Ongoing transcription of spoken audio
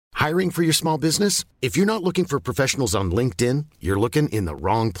Hiring for your small business? If you're not looking for professionals on LinkedIn, you're looking in the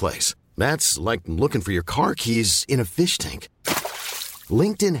wrong place. That's like looking for your car keys in a fish tank.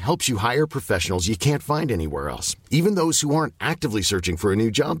 LinkedIn helps you hire professionals you can't find anywhere else, even those who aren't actively searching for a new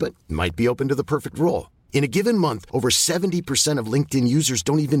job but might be open to the perfect role. In a given month, over 70% of LinkedIn users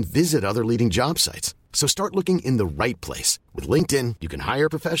don't even visit other leading job sites. So start looking in the right place. With LinkedIn, you can hire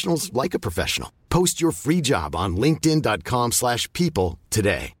professionals like a professional. Post your free job on linkedin.com/people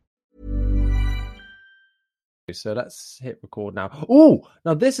today. So let's hit record now. Oh,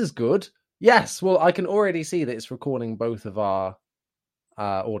 now this is good. Yes, well, I can already see that it's recording both of our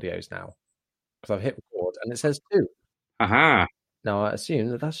audios now. Because I've hit record and it says 2. Aha. Now I assume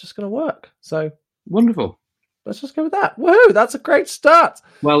that that's just going to work. So wonderful. Let's just go with that. Woohoo! That's a great start.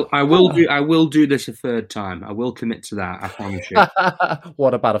 Well, I will do this a third time. I will commit to that. I promise you.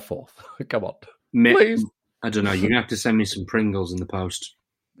 What about a fourth? Come on, please. I don't know. You're gonna have to send me some Pringles in the post.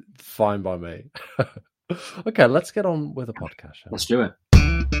 Fine by me. Okay, let's get on with the podcast. Let's do it.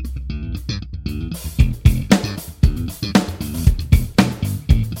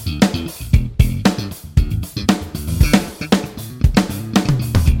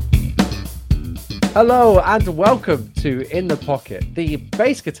 Hello and welcome to In the Pocket, the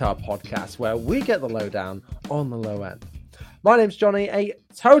bass guitar podcast where we get the lowdown on the low end. My name's Johnny, a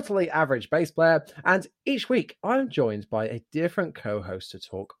totally average bass player, and each week I'm joined by a different co-host to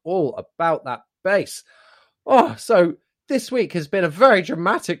talk all about that bass. Oh, so this week has been a very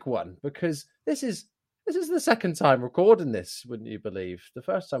dramatic one because this is the second time recording this, wouldn't you believe? The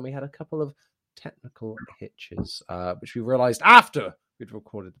first time we had a couple of technical hitches, which we realised after we'd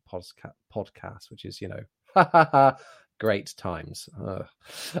recorded the podcast, which is, great times.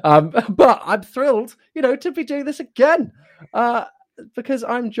 But I'm thrilled, to be doing this again, because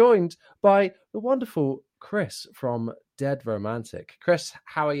I'm joined by the wonderful Chris from Dead Romantic. Chris,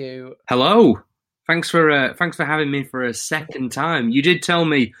 how are you? Hello. Thanks for having me for a second time. You did tell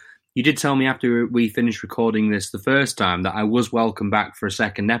me after we finished recording this the first time that I was welcome back for a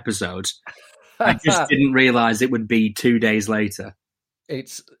second episode. I just didn't realise it would be 2 days later.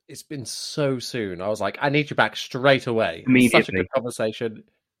 It's been so soon. I was like, I need you back straight away. Immediately. Such a good conversation.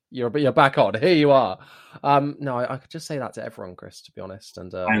 You're back on. Here you are. No, I could just say that to everyone, Chris, to be honest.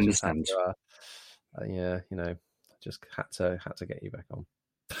 And I understand. Just had to get you back on.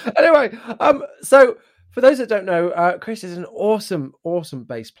 Anyway, so for those that don't know, Chris is an awesome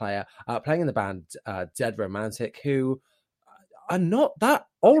bass player, playing in the band Dead Romantic, who are not that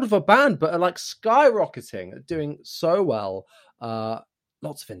old of a band, but are like skyrocketing, doing so well.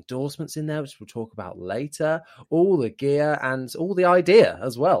 Lots of endorsements in there, which we'll talk about later. All the gear and all the idea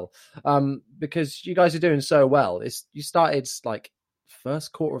as well, because you guys are doing so well. You started like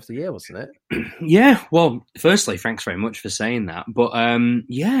first quarter of the year, wasn't it? Yeah. Well, firstly, thanks very much for saying that. But I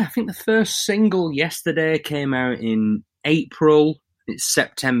think the first single yesterday came out in April. It's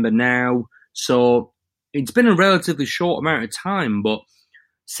September now, so it's been a relatively short amount of time. But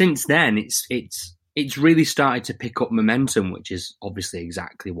since then, it's really started to pick up momentum, which is obviously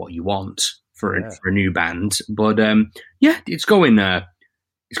exactly what you want for a new band. But it's going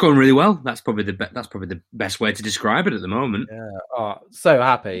really well. That's probably the best way to describe it at the moment. Yeah, so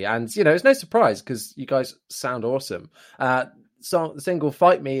happy, and it's no surprise because you guys sound awesome. So the single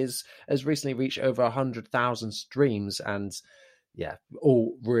 "Fight Me" has recently reached over 100,000 streams, and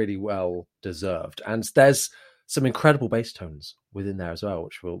all really well deserved. And there's some incredible bass tones within there as well,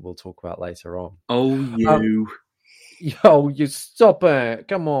 which we'll talk about later on. Oh, you. You stop it.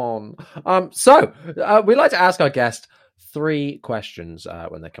 Come on. So we like to ask our guest 3 questions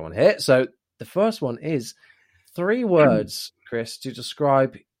when they come on here. So the first one is 3 words, Chris, to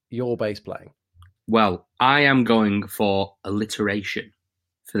describe your bass playing. Well, I am going for alliteration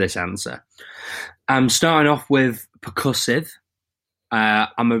for this answer. I'm starting off with percussive.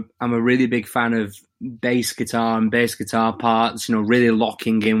 I'm a really big fan of bass guitar and bass guitar parts, really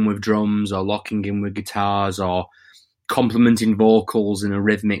locking in with drums or locking in with guitars or complementing vocals in a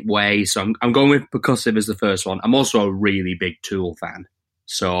rhythmic way. So I'm going with percussive as the first one. I'm also a really big Tool fan.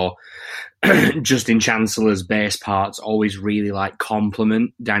 So Justin Chancellor's bass parts always really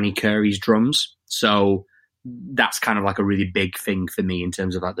complement Danny Curry's drums. So that's kind of like a really big thing for me in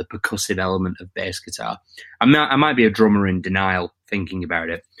terms of the percussive element of bass guitar. I might be a drummer in denial thinking about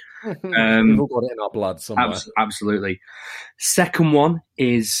it. We've all got it in our blood somewhere. Absolutely. Second one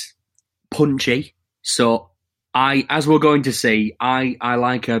is punchy. So as we're going to see, I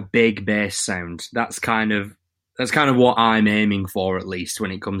like a big bass sound. That's kind of what I'm aiming for, at least when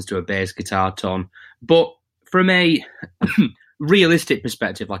it comes to a bass guitar tone. But from a realistic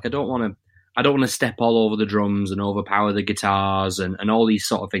perspective, I don't want I don't want to step all over the drums and overpower the guitars and all these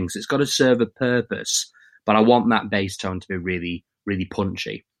sort of things. It's got to serve a purpose, but I want that bass tone to be really, really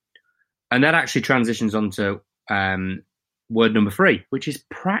punchy. And that actually transitions onto word number 3, which is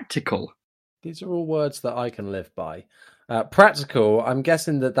practical. These are all words that I can live by. Practical, I'm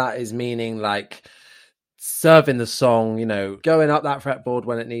guessing that is meaning like serving the song, going up that fretboard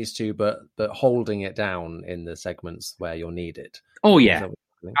when it needs to, but holding it down in the segments where you're needed. Oh, yeah.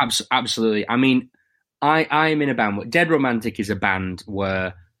 Absolutely. I mean, I'm in a band. Dead Romantic is a band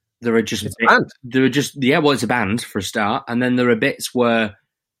where there are just... it's a band for a start. And then there are bits where,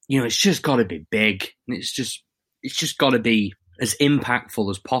 it's just got to be big. And it's just got to be as impactful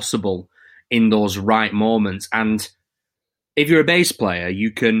as possible in those right moments. And if you're a bass player,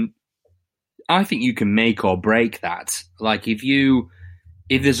 I think you can make or break that. Like if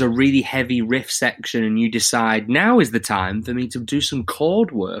there's a really heavy riff section and you decide now is the time for me to do some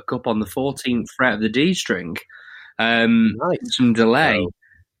chord work up on the 14th fret of the D string, some delay,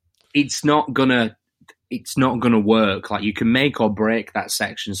 it's not gonna work. Like you can make or break that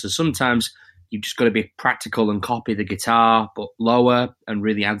section. So sometimes you've just got to be practical and copy the guitar, but lower and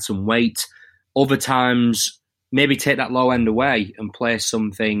really add some weight. Other times, maybe take that low end away and play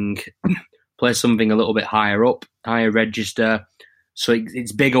something a little bit higher up, higher register. So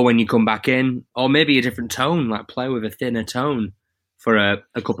it's bigger when you come back in, or maybe a different tone, like play with a thinner tone for a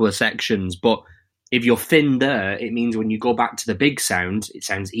couple of sections. But if you're thin there, it means when you go back to the big sound, it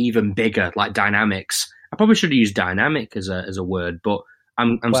sounds even bigger, like dynamics. I probably should have used dynamic as a word, but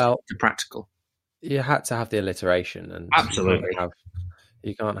I'm sticking to practical. You had to have the alliteration, and absolutely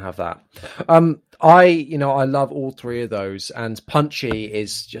you can't have that. I love all 3 of those, and punchy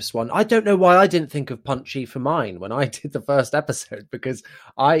is just one. I don't know why I didn't think of punchy for mine when I did the first episode, because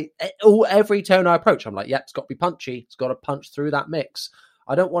every tone I approach, I'm like, yeah, it's got to be punchy. It's got to punch through that mix.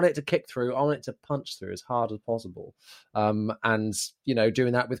 I don't want it to kick through. I want it to punch through as hard as possible. And,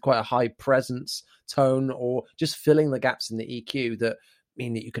 doing that with quite a high presence tone, or just filling the gaps in the EQ that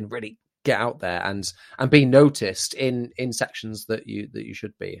mean that you can really get out there and be noticed in sections that you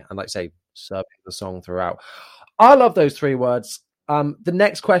should be, and like say, serving the song throughout. I love those 3 words. The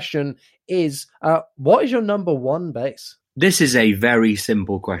next question is, what is your number 1 bass? This is a very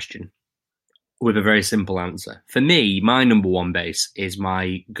simple question with a very simple answer. For me, my number 1 bass is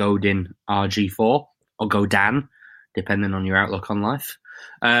my Godin RG4 or Godin, depending on your outlook on life.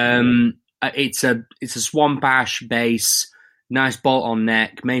 It's a Swamp Ash bass. Nice bolt-on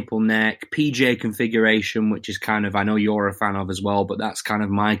neck, maple neck, PJ configuration, which is kind of, I know you're a fan of as well, but that's kind of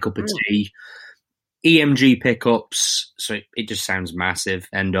my cup of tea. EMG pickups, so it just sounds massive.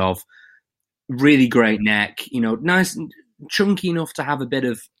 End of. Really great neck, nice and chunky enough to have a bit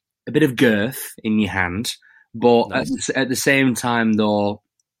of girth in your hand, but nice. At the same time, though,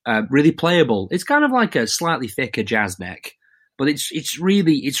 really playable. It's kind of like a slightly thicker jazz neck, but it's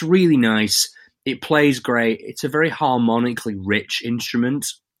really nice. It plays great. It's a very harmonically rich instrument.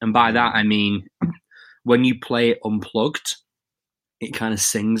 And by that, I mean, when you play it unplugged, it kind of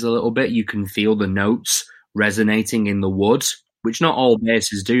sings a little bit. You can feel the notes resonating in the wood, which not all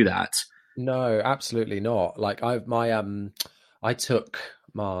basses do that. No, absolutely not. Like I took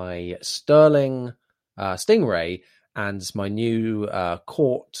my Sterling Stingray and my new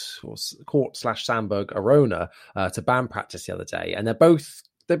Court/Sandberg Arona to band practice the other day. And they both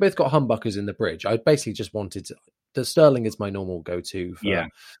got humbuckers in the bridge. I basically just wanted the Sterling is my normal go-to for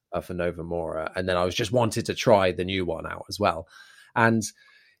Nova Mora. And then I was just wanted to try the new one out as well. And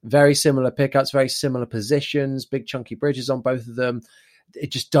very similar pickups, very similar positions, big chunky bridges on both of them.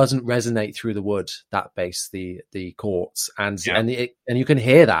 It just doesn't resonate through the wood, that bass, the Courts. And you can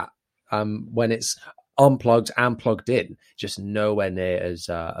hear that when it's unplugged and plugged in, just nowhere near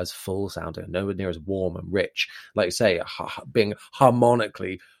as full sounding, nowhere near as warm and rich. Like you say, being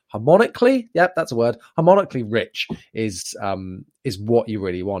harmonically, yep, that's a word. Harmonically rich is what you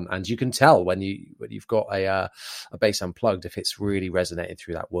really want, and you can tell when you've got a bass unplugged if it's really resonating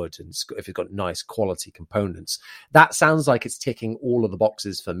through that wood, and if it's got nice quality components. That sounds like it's ticking all of the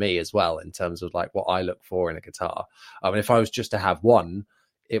boxes for me as well in terms of like what I look for in a guitar. If I was just to have one,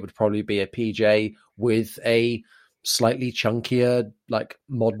 it would probably be a PJ with a slightly chunkier, like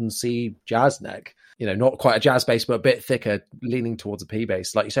modern C jazz neck. Not quite a jazz bass, but a bit thicker, leaning towards a P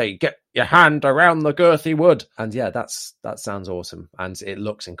bass. Like you say, get your hand around the girthy wood. And yeah, that sounds awesome. And it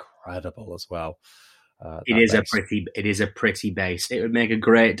looks incredible as well. It is a pretty bass. It would make a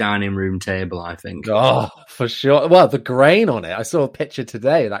great dining room table, I think. Oh, for sure. Well, the grain on it. I saw a picture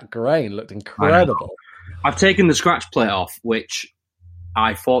today. That grain looked incredible. I've taken the scratch plate off, which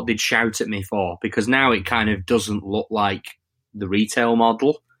I thought they'd shout at me for, because now it kind of doesn't look like the retail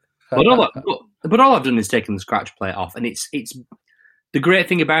model. But all I've done is taken the scratch plate off, and it's the great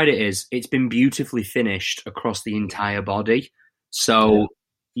thing about it is it's been beautifully finished across the entire body. So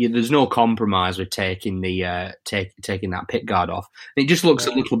there's no compromise with taking the taking that pick guard off. And it just looks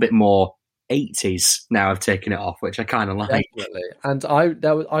a little bit more 80s now. I've taken it off, which I kind of like. Definitely. And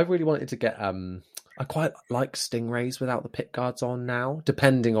I really wanted to get I quite like Stingrays without the pick guards on now,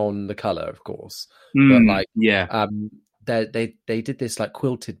 depending on the color, of course. But like, they did this like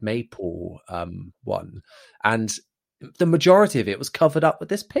quilted maple one, and the majority of it was covered up with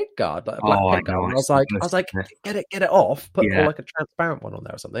this pick guard, like a black pick guard. And I was like, get it off, put like a transparent one on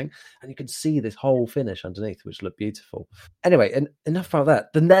there or something, and you can see this whole finish underneath, which looked beautiful. Anyway, and enough about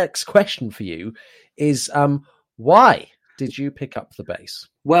that. The next question for you is, why did you pick up the bass?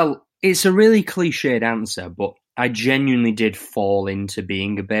 Well, it's a really cliched answer, but I genuinely did fall into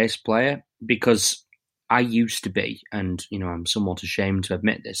being a bass player because I used to be, and I'm somewhat ashamed to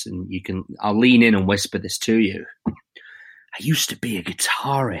admit this, and I'll lean in and whisper this to you. I used to be a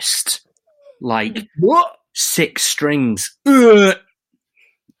guitarist, like what? 6 strings. Ugh.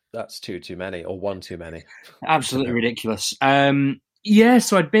 That's too many, or one too many. Absolutely ridiculous. So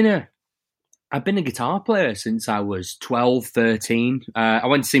I've been a guitar player since I was 12, 13. I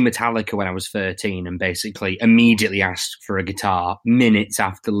went to see Metallica when I was 13 and basically immediately asked for a guitar minutes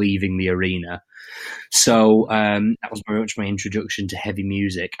after leaving the arena. So that was very much my introduction to heavy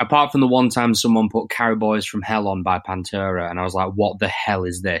music. Apart from the one time someone put Cowboys from Hell on by Pantera, and I was like, what the hell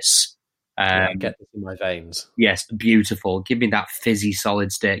is this? I get this in my veins. Yes, beautiful. Give me that fizzy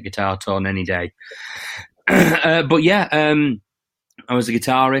solid state guitar tone any day. But yeah, I was a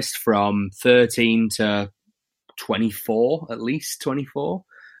guitarist from 13 to 24, at least 24.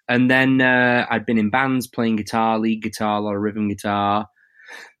 And then I'd been in bands playing guitar, lead guitar, a lot of rhythm guitar.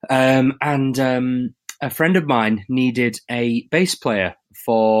 And a friend of mine needed a bass player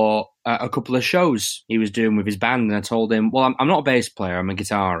for a couple of shows he was doing with his band. And I told him, well, I'm not a bass player, I'm a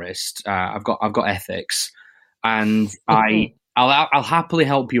guitarist. I've got ethics. And I'll happily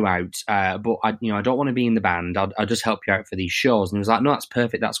help you out, but I don't want to be in the band. I'll just help you out for these shows. And he was like, no, that's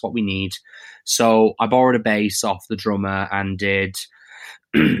perfect. That's what we need. So I borrowed a bass off the drummer and did,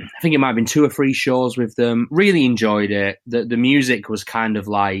 I think it might have been 2 or 3 shows with them. Really enjoyed it. The music was kind of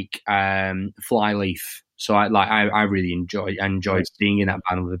like Flyleaf. So I really enjoyed being in that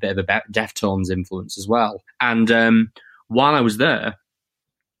band with a bit of a Deftones influence as well. And while I was there,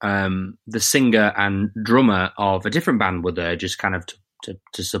 the singer and drummer of a different band were there just kind of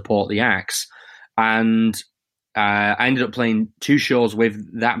to support the acts. And I ended up playing 2 shows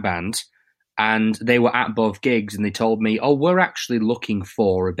with that band, and they were at both gigs, and they told me, oh, we're actually looking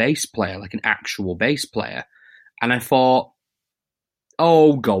for a bass player, like an actual bass player. And I thought,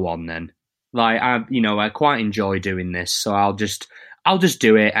 oh, go on then. Like, I quite enjoy doing this, so I'll just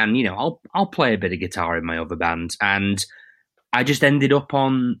do it. And, I'll play a bit of guitar in my other band. And I just ended up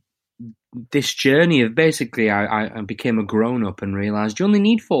on this journey of basically I became a grown-up and realised you only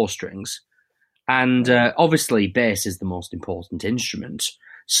need 4 strings. And obviously bass is the most important instrument.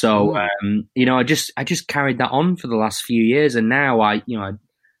 So, I just carried that on for the last few years. And now I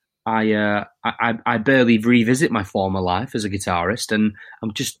barely revisit my former life as a guitarist, and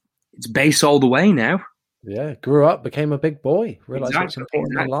it's bass all the way now. Yeah, grew up, became a big boy, realised what's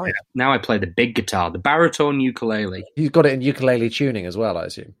important in life. Now I play the big guitar, the baritone ukulele. You've got it in ukulele tuning as well, I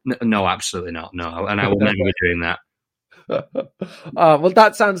assume. No, absolutely not. No, and I will never be doing that. Well,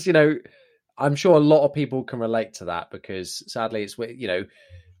 that sounds, I'm sure a lot of people can relate to that, because sadly it's,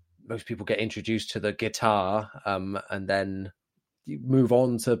 most people get introduced to the guitar and then you move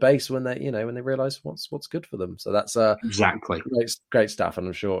on to bass when they realize what's good for them. So that's exactly great stuff, and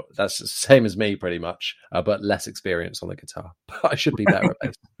I'm sure that's the same as me pretty much, but less experience on the guitar. I should be better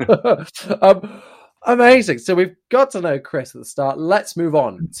at bass. Amazing. So we've got to know Chris at the start. Let's move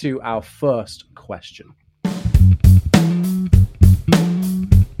on to our first question.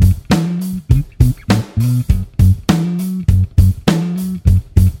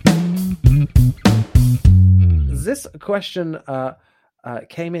 This question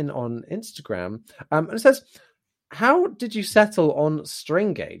came in on Instagram, and it says, how did you settle on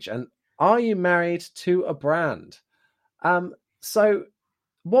string gauge, and are you married to a brand? So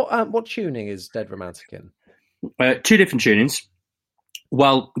what tuning is Dead Romantic in? 2 different tunings.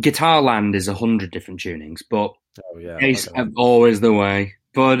 Well, Guitar Land is 100 different tunings, but bass always the way.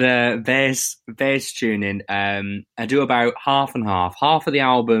 But bass tuning, I do about half and half. Half of the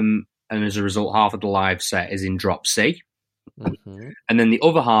album, and as a result, half of the live set is in drop C. Mm-hmm. And then the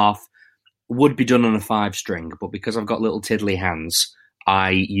other half would be done on a 5-string, but because I've got little tiddly hands, I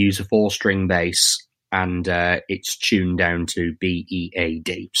use a 4-string bass and it's tuned down to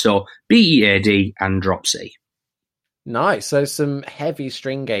BEAD. So BEAD and drop C. Nice. So some heavy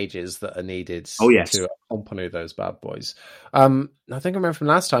string gauges that are needed to accompany those bad boys. I think I remember from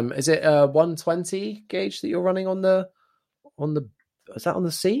last time. Is it a 120 gauge that you're running on the? Is that on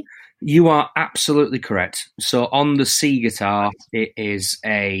the C? You are absolutely correct. So on the C guitar, it's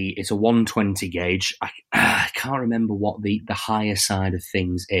a 120 gauge. I can't remember what the higher side of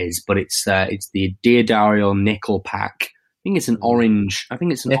things is, but it's the Diodario Nickelpack. I think it's an orange. I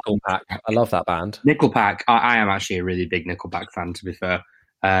think it's an Nickelpack. I love that band. Nickelpack. I am actually a really big Nickelback fan, to be fair.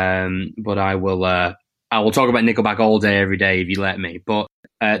 But I will talk about Nickelback all day, every day, if you let me. But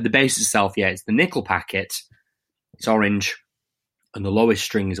the bass itself, it's the Nickelpack. It's orange, and the lowest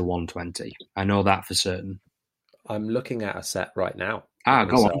string is a 120. I know that for certain. I'm looking at a set right now. Go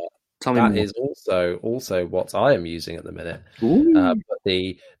on. Tell me that more. Is also what I am using at the minute. But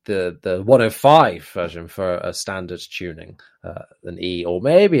the 105 version for a standard tuning, an E or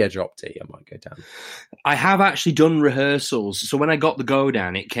maybe a drop D, I might go down. I have actually done rehearsals. So when I got the go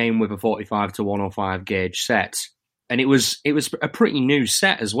down, it came with a 45 to 105 gauge set, and it was a pretty new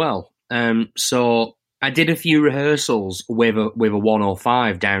set as well. So I did a few rehearsals with a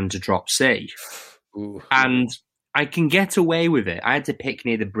 105 down to drop C. Ooh. And I can get away with it. I had to pick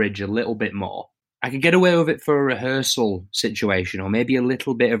near the bridge a little bit more. I could get away with it for a rehearsal situation or maybe a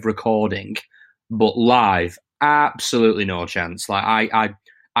little bit of recording, but live, absolutely no chance. Like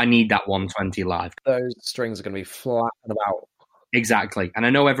I need that 120 live. Those strings are going to be flat and about. Exactly. And I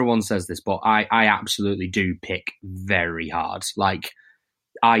know everyone says this, but I absolutely do pick very hard. Like,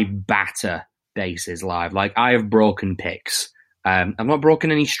 I batter basses live. Like, I have broken picks. I've not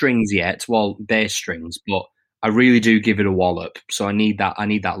broken any strings yet, well, bass strings, but I really do give it a wallop. So I need that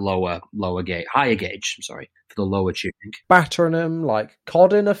higher gauge, for the lower tuning. Battering them like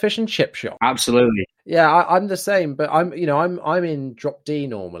cod in a fish and chip shop. Absolutely. Yeah, I'm the same, but I'm in drop D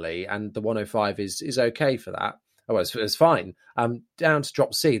normally, and the 105 is okay for that. Oh, it's fine. Down to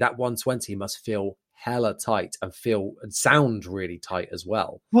drop C, that 120 must feel hella tight and sound really tight as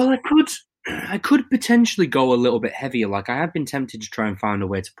well. Well, I could potentially go a little bit heavier. Like, I have been tempted to try and find a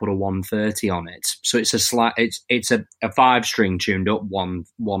way to put a 130 on it. So it's it's a 5-string tuned up one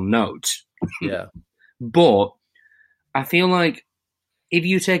note. Yeah. But I feel like if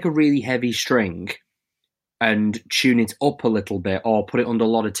you take a really heavy string and tune it up a little bit or put it under a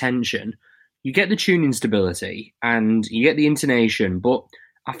lot of tension, you get the tuning stability and you get the intonation, but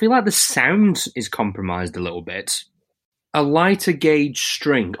I feel like the sound is compromised a little bit. A lighter gauge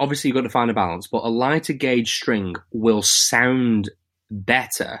string, obviously you've got to find a balance, but a lighter gauge string will sound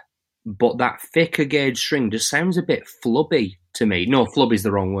better, but that thicker gauge string just sounds a bit flubby to me. No, flubby's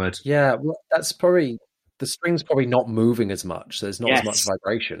the wrong word. Yeah, well, that's probably, the string's probably not moving as much, so there's not as much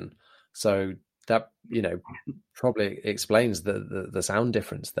vibration. So that, probably explains the sound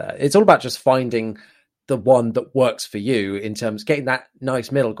difference there. It's all about just finding the one that works for you in terms of getting that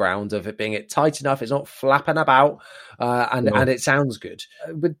nice middle ground of it being tight enough, it's not flapping about, and it sounds good.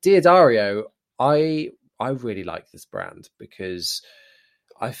 With Diodario, I really like this brand because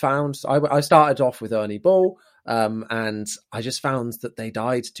I started off with Ernie Ball, and I just found that they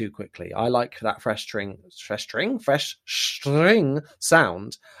died too quickly. I like that fresh string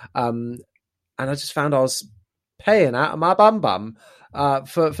sound, and I just found I was paying out of my bum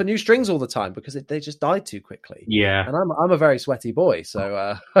for new strings all the time because they just died too quickly. Yeah, and I'm a very sweaty boy,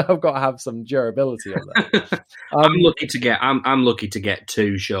 so I've got to have some durability on that. I'm lucky to get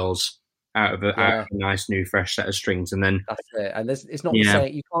 2 shows out of a nice new fresh set of strings, and then that's it. And it's not the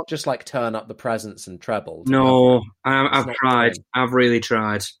same. You can't just like turn up the presence and treble. No, I've tried. I've really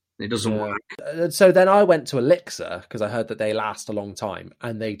tried. It doesn't work. So then I went to Elixir because I heard that they last a long time,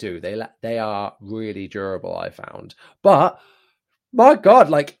 and they do. They are really durable, I found. But my God,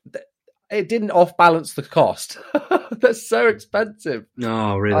 like it didn't off balance the cost. They're so expensive.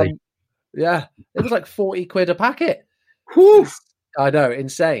 No, really. Yeah, it was like 40 quid a packet. Whew. I know,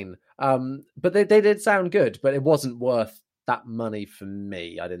 insane. But they did sound good, but it wasn't worth that money for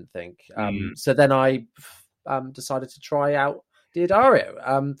me, I didn't think. So then I decided to try out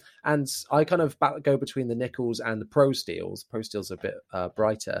Diodario. And I kind of go between the nickels and the Pro Steels. Pro Steels are a bit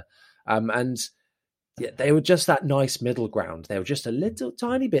brighter. And yeah, they were just that nice middle ground. They were just a little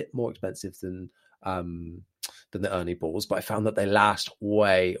tiny bit more expensive than the Ernie Balls, but I found that they last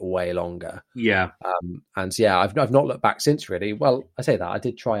way, way longer. Yeah. And yeah, I've not looked back since really. Well, I say that I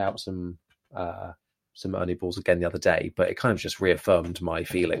did try out some Ernie Balls again the other day, but it kind of just reaffirmed my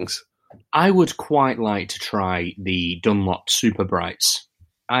feelings. I would quite like to try the Dunlop Super Brights.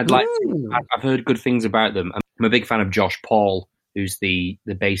 I've heard good things about them. I'm a big fan of Josh Paul, who's the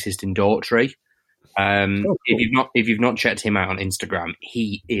bassist in Daughtry. Cool. If you've not checked him out on Instagram,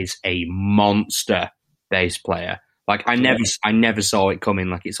 he is a monster bass player. Like I never saw it coming.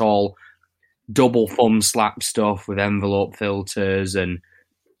 Like it's all double thumb slap stuff with envelope filters and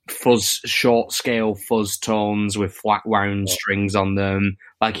short scale fuzz tones with flat wound strings on them.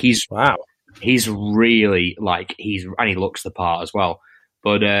 Like he's really like and he looks the part as well.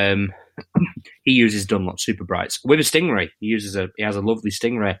 But he uses Dunlop Super Brights with a Stingray. He has a lovely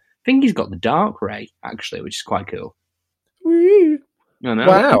Stingray. I think he's got the Dark Ray actually, which is quite cool. I know.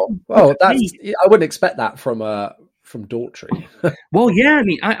 Wow! Oh, I wouldn't expect that from Daughtry. Well, yeah, I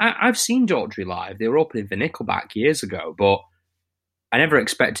mean, I've seen Daughtry live. They were opening for Nickelback years ago, but I never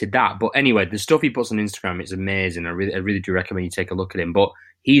expected that. But anyway, the stuff he puts on Instagram is amazing. I really do recommend you take a look at him. But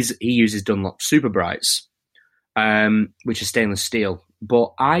he uses Dunlop Super Brights, which is stainless steel.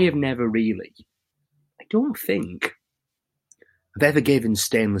 But I have never really, I don't think I've ever given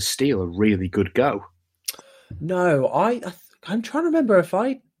stainless steel a really good go. No, I'm trying to remember if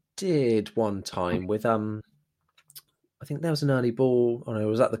I did one time with I think there was an early ball. Oh no, it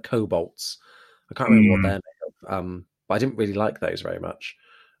was at the Cobalts. I can't remember what they're made of. But I didn't really like those very much.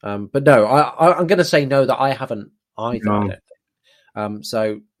 But no, I'm going to say no that I haven't either. No. I don't think.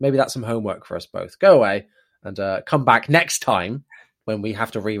 So maybe that's some homework for us both. Go away and come back next time when we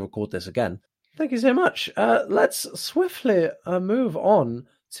have to re-record this again. Thank you so much. Let's swiftly move on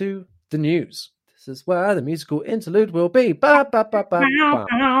to the news. This is where the musical interlude will be. Ba, ba, ba, ba, ba.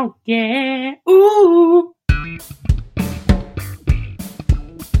 Oh, yeah. Ooh.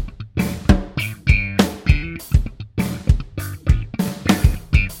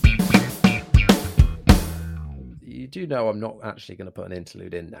 You do know I'm not actually going to put an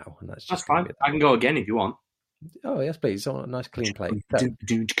interlude in now. And that's fine. I can go again if you want. Oh, yes, please. I want a nice clean plate.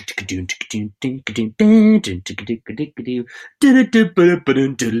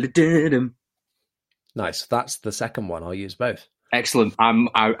 Nice. That's the second one. I'll use both. Excellent.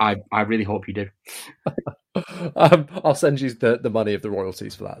 I really hope you do. I'll send you the money of the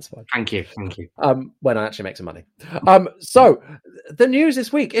royalties for that. It's fine. Thank you. When I actually make some money. So the news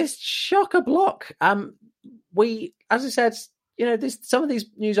this week is chock-a-block. We, as I said, some of these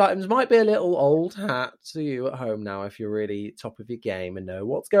news items might be a little old hat to you at home now if you're really top of your game and know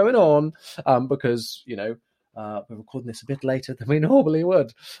what's going on, because, we're recording this a bit later than we normally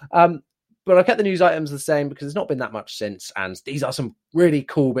would. But I kept the news items the same because there's not been that much since, and these are some really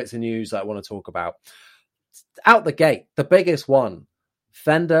cool bits of news that I want to talk about. Out the gate, the biggest one,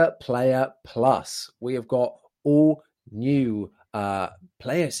 Fender Player Plus. We have got all new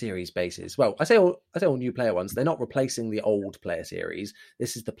player series bases. Well, I say all new player ones. They're not replacing the old player series.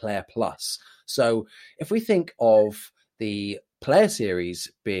 This is the Player Plus. So if we think of the player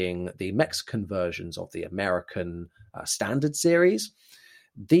series being the Mexican versions of the American standard series,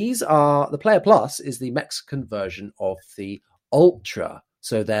 these are the Player Plus is the Mexican version of the Ultra.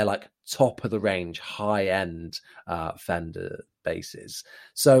 So they're like top of the range, high end Fender basses.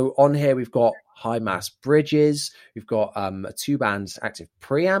 So on here we've got high mass bridges. We've got a 2-band active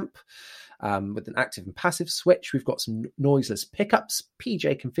preamp with an active and passive switch. We've got some noiseless pickups,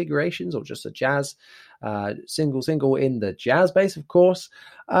 PJ configurations, or just a jazz single in the jazz bass, of course.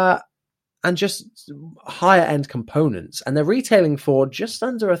 And just higher end components. And they're retailing for just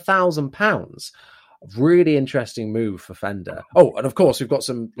under £1,000. Really interesting move for Fender. Oh, and of course, we've got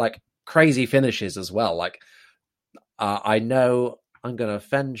some like crazy finishes as well. Like, I know I'm going to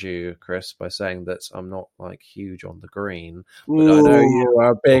offend you, Chris, by saying that I'm not like huge on the green, but I know you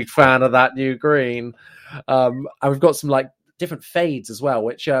are a big fan of that new green. And we've got some like different fades as well,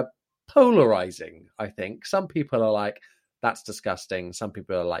 which are polarizing, I think. Some people are like, that's disgusting. Some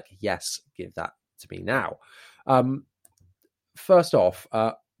people are like, yes, give that to me now. First off,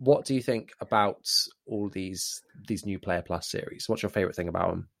 what do you think about all these new Player Plus series? What's your favorite thing about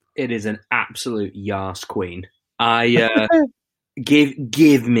them? It is an absolute yas queen. I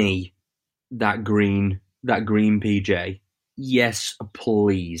give me that green PJ. Yes,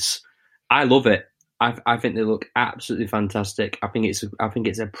 please. I love it. I think they look absolutely fantastic. I think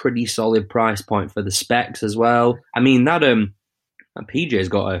it's a pretty solid price point for the specs as well. I mean that PJ's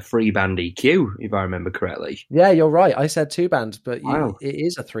got a 3-band EQ, if I remember correctly. Yeah, you're right. I said 2-band, but it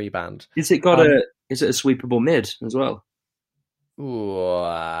is a 3-band. Is it is it a sweepable mid as well?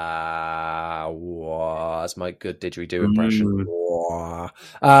 That's my good didgeridoo impression.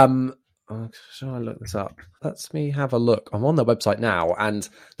 Shall I look this up? Let me have a look. I'm on their website now, and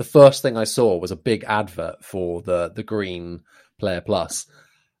the first thing I saw was a big advert for the green Player Plus.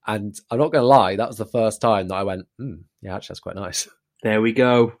 And I'm not going to lie, that was the first time that I went, yeah, actually, that's quite nice. There we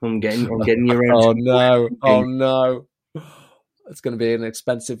go. I'm getting your Oh no! It's going to be an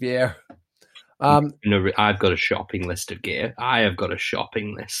expensive year. I've got a shopping list of gear. I have got a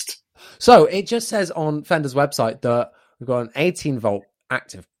shopping list. So it just says on Fender's website that we've got an 18-volt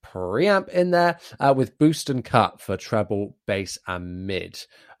active preamp in there with boost and cut for treble, bass, and mid.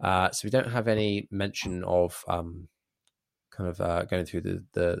 So we don't have any mention of going through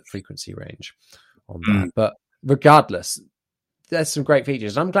the frequency range on that. But regardless, there's some great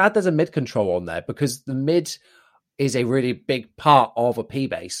features. I'm glad there's a mid control on there because the mid is a really big part of a P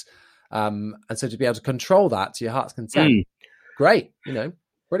bass. And so to be able to control that to your heart's content, great,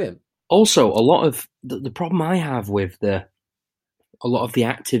 brilliant. Also, a lot of the problem I have with a lot of the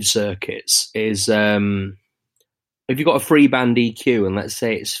active circuits is if you've got a free band EQ and let's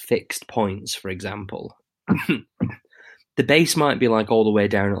say it's fixed points, for example, the bass might be like all the way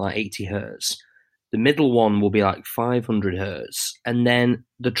down at like 80 hertz. The middle one will be like 500 hertz, and then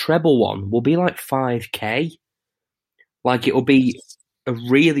the treble one will be like 5K. Like it'll be a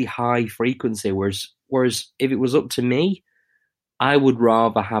really high frequency, whereas if it was up to me, I would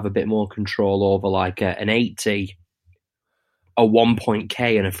rather have a bit more control over like an 80, a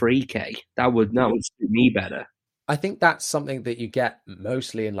 1.K and a 3K. That would suit me better. I think that's something that you get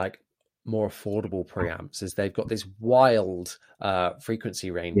mostly in like more affordable preamps is they've got this wild frequency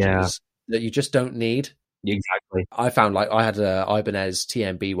ranges that you just don't need. Exactly. I found like I had a Ibanez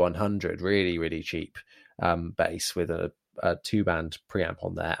TMB 100, really, really cheap bass with a 2-band preamp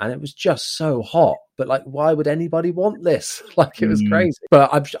on there, and it was just so hot. But like, why would anybody want this? Like, it was crazy.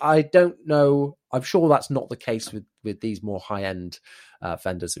 But I don't know. I'm sure that's not the case with these more high-end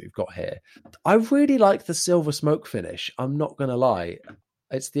Fenders that we've got here. I really like the silver smoke finish. I'm not gonna lie.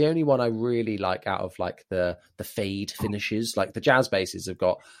 It's the only one I really like out of like the fade finishes. Like the jazz basses have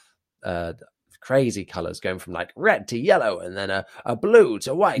got crazy colors going from like red to yellow and then a blue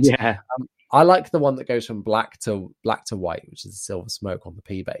to white. Yeah. I like the one that goes from black to white, which is silver smoke on the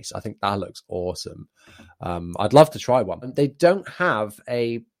P bass. I think that looks awesome. I'd love to try one. They don't have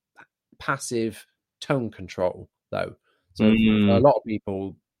a passive tone control though, so for a lot of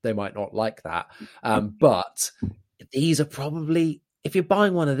people they might not like that. But these are probably, if you're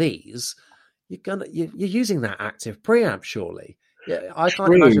buying one of these, you're using that active preamp, surely. Yeah, I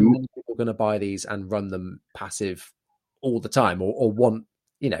can't imagine many people are going to buy these and run them passive all the time, or want.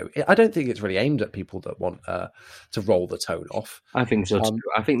 I don't think it's really aimed at people that want to roll the tone off. I think so too.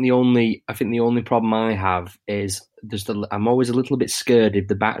 I think the only problem I have is I'm always a little bit scared if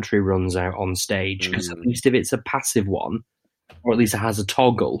the battery runs out on stage, because at least if it's a passive one, or at least it has a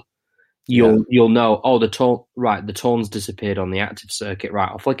toggle, you'll know, the tone's disappeared on the active circuit. Right,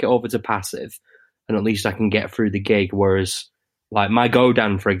 I'll flick it over to passive, and at least I can get through the gig. Whereas, like my go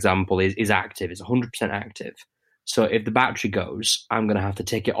down, for example, is active. It's 100% active. So if the battery goes, I'm going to have to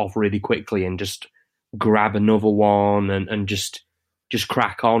take it off really quickly and just grab another one and just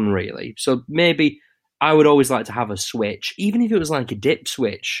crack on, really. So maybe I would always like to have a switch, even if it was like a dip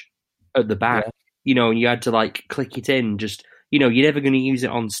switch at the back, and you had to like click it in. Just, you're never going to use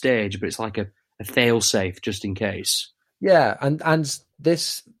it on stage, but it's like a fail safe just in case. Yeah, and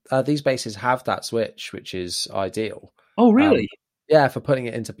these basses have that switch, which is ideal. Oh, really? Yeah, for putting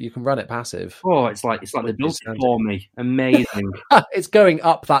it into, you can run it passive. Oh, it's like they built it for me. Amazing. It's going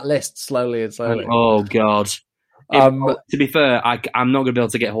up that list slowly and slowly. Oh God. To be fair, I'm not going to be able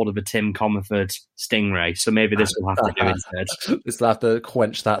to get hold of a Tim Comerford Stingray, so maybe this will have to do instead. This will have to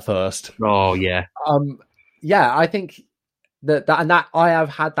quench that thirst. Oh yeah. Yeah, I think that I have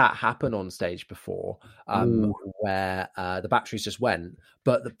had that happen on stage before, where the batteries just went.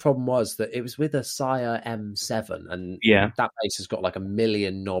 But the problem was that it was with a Sire M7, and that bass has got like 1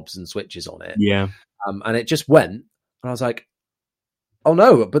 million knobs and switches on it. Yeah. And it just went, and I was like, oh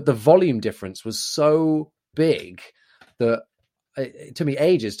no! But the volume difference was so big that it took me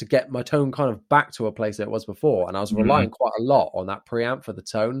ages to get my tone kind of back to a place that it was before, and I was relying quite a lot on that preamp for the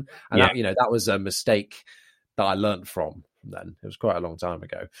tone, and that was a mistake that I learned from then. It was quite a long time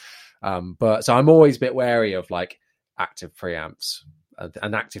ago. But so I'm always a bit wary of like active preamps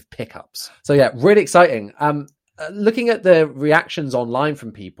and active pickups. So yeah, really exciting. Looking at the reactions online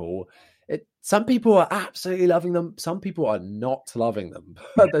from people, some people are absolutely loving them. Some people are not loving them.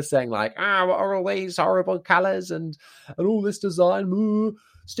 They're saying like, what are all these horrible colors and all this design? Ooh,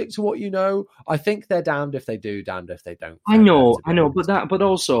 stick to what you know. I think they're damned if they do, damned if they don't. I know. But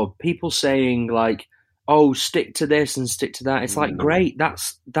also people saying like, oh, stick to this and stick to that. It's like, great.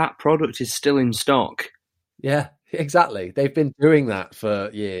 That product is still in stock. Yeah, exactly. They've been doing that for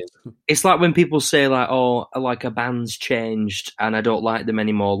years. It's like when people say like, oh, like a band's changed and I don't like them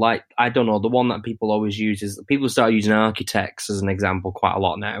anymore. Like, I don't know. The one that people always use is people start using Architects as an example quite a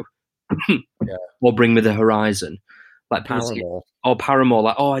lot now. Or Bring Me the Horizon. Like Paramore. Paramore.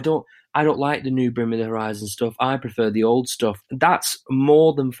 Like, oh, I don't like the new Bring Me the Horizon stuff. I prefer the old stuff. That's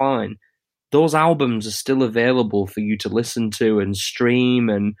more than fine. Those albums are still available for you to listen to and stream,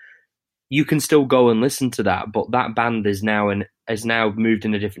 and you can still go and listen to that. But that band is now moved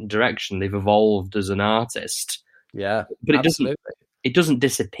in a different direction. They've evolved as an artist. Yeah, but absolutely. It doesn't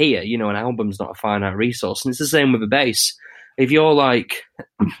disappear. You know, an album's not a finite resource, and it's the same with a bass. If you're like,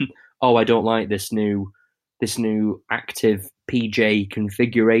 oh, I don't like this new active PJ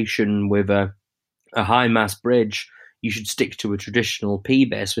configuration with a high mass bridge, you should stick to a traditional P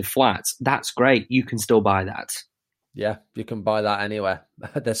bass with flats. That's great. You can still buy that. Yeah, you can buy that anywhere.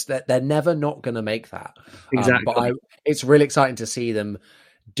 They're never not going to make that. Exactly. But it's really exciting to see them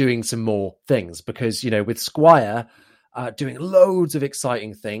doing some more things because, you know, with Squire doing loads of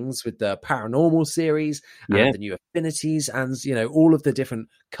exciting things with the Paranormal series and the new Affinities and, you know, all of the different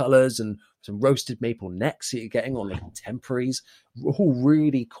colors and some roasted maple necks that you're getting on the contemporaries, all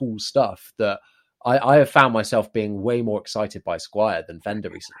really cool stuff that I have found myself being way more excited by Squire than Fender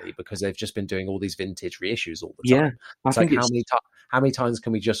recently because they've just been doing all these vintage reissues all the time. It's like how many times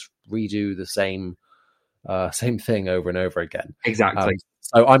can we just redo the same thing over and over again? Exactly.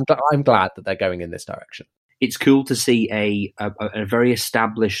 So I'm glad that they're going in this direction. It's cool to see a very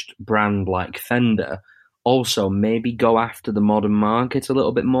established brand like Fender also maybe go after the modern market a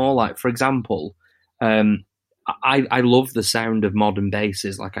little bit more. Like, for example, I love the sound of modern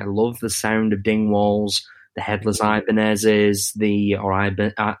basses. Like, I love the sound of Dingwalls, the headless Ibanezes,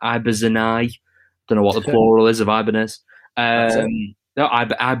 Ibanez. Don't know what the plural is of Ibanez. Ibanez.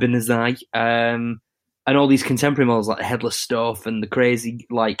 And all these contemporary models like the headless stuff and the crazy,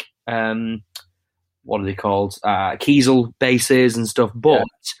 like, what are they called? Kiesel basses and stuff. But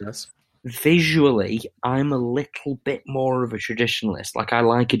visually, I'm a little bit more of a traditionalist. Like, I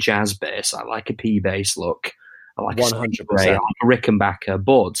like a jazz bass. I like a P bass look. I like 100%. I like a Rickenbacker.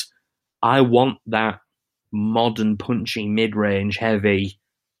 But I want that modern, punchy, mid-range, heavy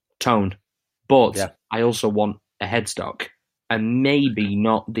tone. But I also want a headstock. And maybe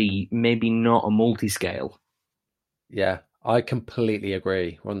not a multi-scale. Yeah, I completely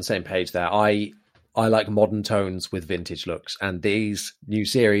agree. We're on the same page there. I like modern tones with vintage looks, and these new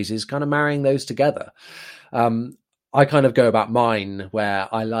series is kind of marrying those together. I kind of go about mine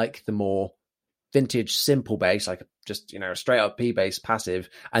where I like the more vintage simple bass, like just, you know, straight up P bass passive,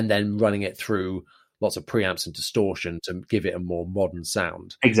 and then running it through lots of preamps and distortion to give it a more modern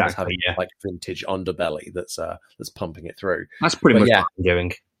sound. Exactly, having like vintage underbelly that's pumping it through. That's pretty much what I'm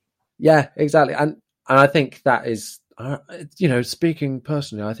doing. Yeah, exactly, and I think that is. You know, speaking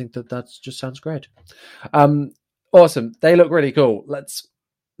personally, I think that just sounds great. Awesome. They look really cool. Let's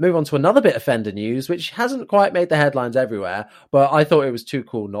move on to another bit of Fender news, which hasn't quite made the headlines everywhere, but I thought it was too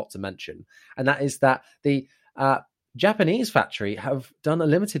cool not to mention. And that is that the Japanese factory have done a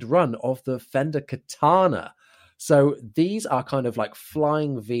limited run of the Fender Katana. So these are kind of like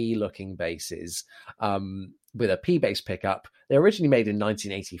flying V looking basses with a P bass pickup. They were originally made in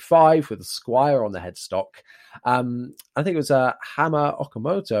 1985 with a Squire on the headstock. I think it was Hama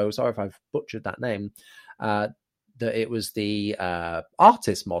Okamoto, sorry if I've butchered that name, that it was the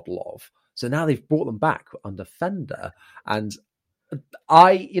artist model of. So now they've brought them back under Fender. And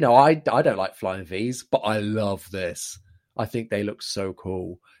I don't like flying Vs, but I love this. I think they look so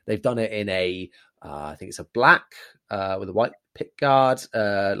cool. They've done it in I think it's a black with a white pick guard,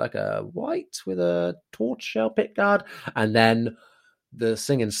 like a white with a torch shell pick guard, and then the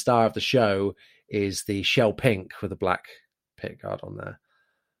singing star of the show is the shell pink with a black pick guard on there.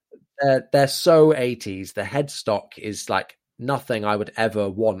 They're so 80s. The headstock is like nothing I would ever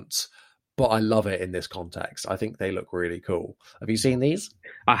want, but I love it in this context. I think they look really cool. Have you seen these?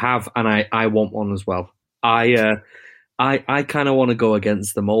 I have, and I want one as well. I kind of want to go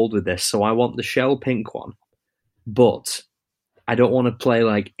against the mold with this, so I want the shell pink one, but I don't want to play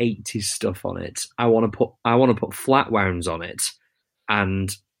like 80s stuff on it. I want to put flat wounds on it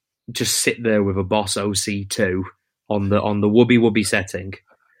and just sit there with a Boss OC2 on the wubby setting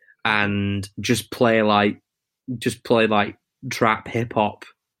and just play like trap hip hop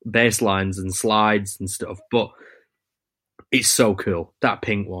bass lines and slides and stuff. But it's so cool. That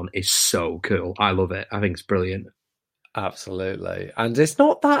pink one is so cool. I love it. I think it's brilliant. Absolutely. And it's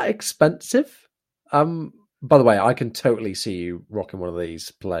not that expensive. By the way, I can totally see you rocking one of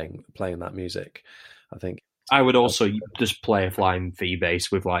these playing that music. I think I would also just play a flying V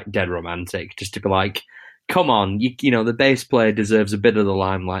bass with like Dead Romantic, just to be like, come on, you know, the bass player deserves a bit of the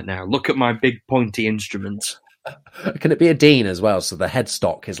limelight now. Look at my big pointy instruments. Can it be a Dean as well? So the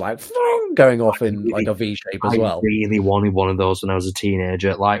headstock is like going off in like a V shape as well. I really wanted one of those when I was a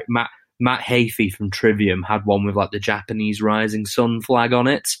teenager. Like Matt Hafey from Trivium had one with like the Japanese rising sun flag on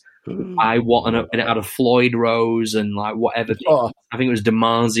it. and it had a Floyd Rose and like whatever. Oh. I think it was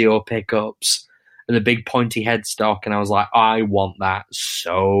DiMarzio pickups and the big pointy headstock, and I was like, I want that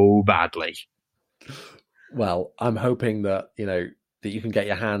so badly. Well, I'm hoping that that you can get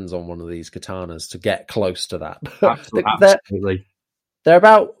your hands on one of these katanas to get close to that. Absolutely. They're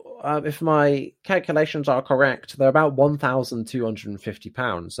about, if my calculations are correct, they're about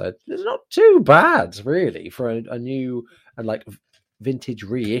 £1,250. So it's not too bad, really, for a new and like vintage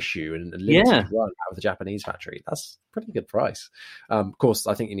reissue and limited run out of the Japanese factory. That's a pretty good price. Of course,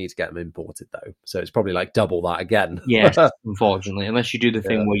 I think you need to get them imported, though. So it's probably like double that again. Yes, unfortunately. Unless you do the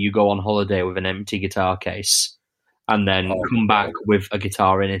thing where you go on holiday with an empty guitar case and then come back with a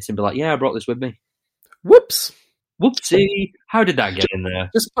guitar in it and be like, yeah, I brought this with me. Whoops. Whoopsie! How did that get in there?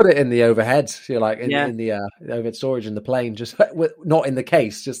 Just put it in the overhead. You're like in the overhead storage in the plane. Just not in the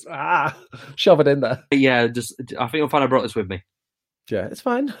case. Just shove it in there. Yeah, I think I'll find I brought this with me. Yeah, it's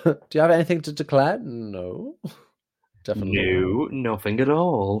fine. Do you have anything to declare? No, definitely no, nothing at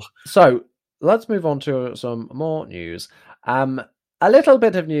all. So let's move on to some more news. A little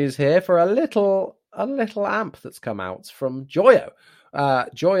bit of news here for a little amp that's come out from Joyo.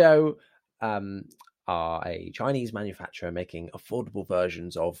 Joyo are a Chinese manufacturer making affordable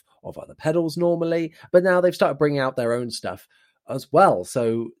versions of other pedals normally, but now they've started bringing out their own stuff as well.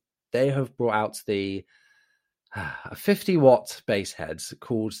 So they have brought out a 50-watt bass head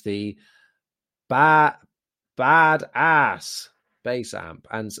called the Bad Ass bass amp,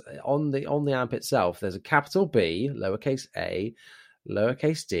 and on the amp itself, there's a capital B, lowercase a,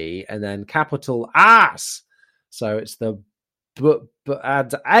 lowercase d, and then capital ass. So it's the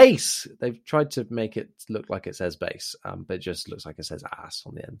Bad Ace. They've tried to make it look like it says bass, but it just looks like it says ass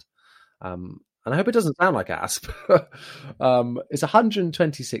on the end. And I hope it doesn't sound like ass. It's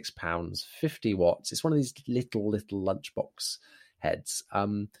 £126, 50 watts. It's one of these little lunchbox heads.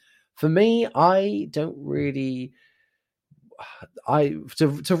 For me, I don't really.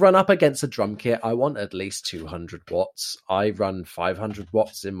 To run up against a drum kit, I want at least 200 watts. I run 500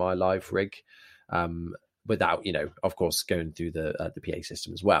 watts in my live rig, without, of course, going through the PA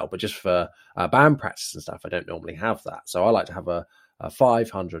system as well. But just for band practice and stuff, I don't normally have that. So I like to have a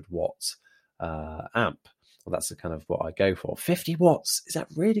 500 watts amp. Well, that's the kind of what I go for. 50 watts, is that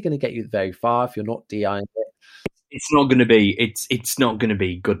really going to get you very far if you're not DIing it? It's not going to be. It's not going to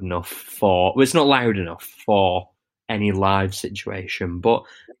be good enough for. Well, it's not loud enough for any live situation. But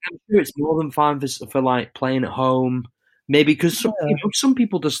I'm sure it's more than fine for like playing at home. Maybe because some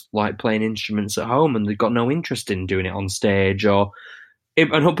people just like playing instruments at home and they've got no interest in doing it on stage. Look,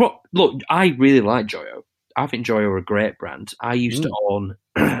 I really like Joyo. I think Joyo are a great brand. I used to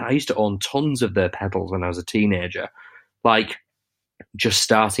own tons of their pedals when I was a teenager, like just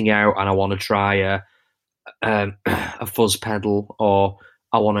starting out, and I want to try a fuzz pedal, or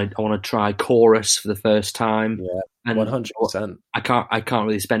I want to try chorus for the first time. Yeah, and 100%. I can't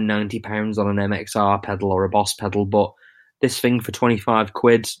really spend £90 on an MXR pedal or a Boss pedal, but this thing for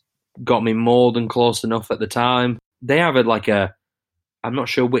 £25 got me more than close enough at the time. They have I'm not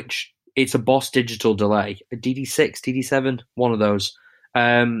sure which. It's a Boss digital delay, a DD6, DD7, one of those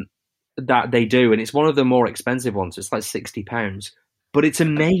that they do, and it's one of the more expensive ones. It's like £60, but it's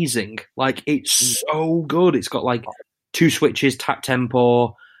amazing. Like, it's so good. It's got like 2 switches, tap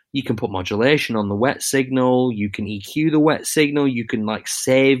tempo. You can put modulation on the wet signal. You can EQ the wet signal. You can like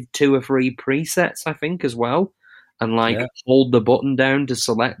save 2 or 3 presets, I think, as well, and hold the button down to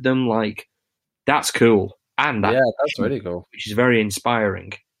select them. Like, that's cool, and that's really cool, which is very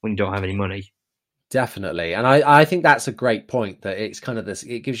inspiring when you don't have any money. Definitely. And I think that's a great point, that it's kind of this,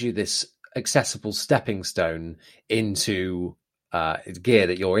 it gives you this accessible stepping stone into gear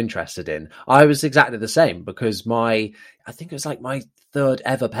that you're interested in. I was exactly the same, because I think it was like my 3rd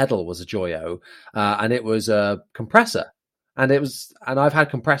ever pedal was a Joyo, and it was a compressor. And I've had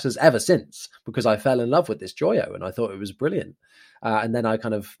compressors ever since, because I fell in love with this Joyo and I thought it was brilliant. And then I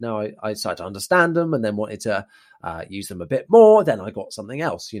started to understand them, and then wanted to use them a bit more. Then I got something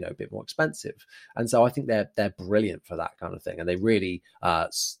else, a bit more expensive. And so I think they're brilliant for that kind of thing. And they really,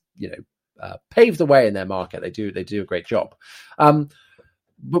 pave the way in their market. They do a great job.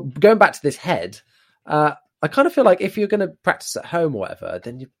 But going back to this head, I kind of feel like if you're going to practice at home or whatever,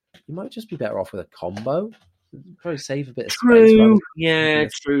 then you might just be better off with a combo. Probably save a bit of space. True. Yeah,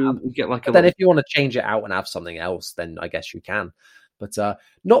 true. You get like then if you want to change it out and have something else, then I guess you can. But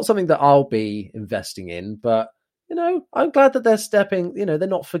not something that I'll be investing in. But I'm glad that they're stepping. They're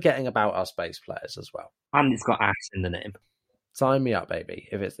not forgetting about us bass players as well. And it's got ass in the name. Sign me up, baby.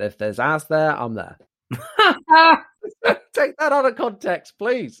 If there's ass there, I'm there. Take that out of context,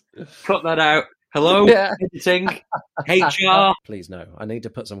 please. Cut that out. Hello, Yeah. editing, HR. Please no. I need to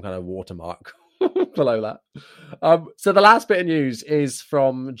put some kind of watermark below that. So the last bit of news is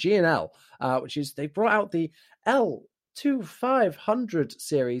from G&L, which is they brought out the L2500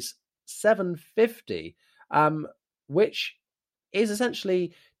 series 750, which is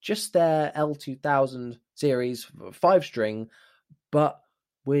essentially just their L2000 series 5-string, but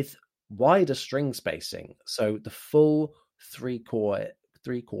with wider string spacing. So the full three-quarter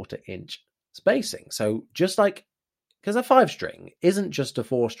inch spacing. So just like, because a 5-string isn't just a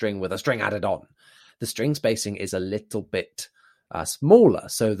 4-string with a string added on. The string spacing is a little bit smaller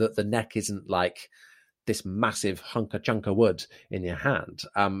so that the neck isn't like this massive chunk of wood in your hand.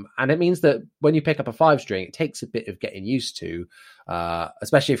 And it means that when you pick up a 5-string, it takes a bit of getting used to,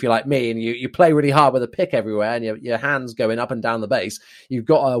 especially if you're like me and you play really hard with a pick everywhere and your hands going up and down the bass. You've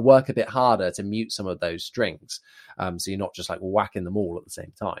got to work a bit harder to mute some of those strings. So you're not just like whacking them all at the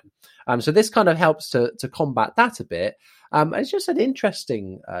same time. So this kind of helps to combat that a bit. It's just an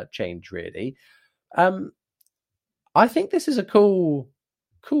interesting change, really. I think this is a cool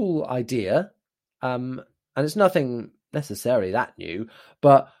idea. And it's nothing necessarily that new,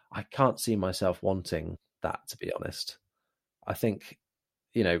 but I can't see myself wanting that, to be honest. I think,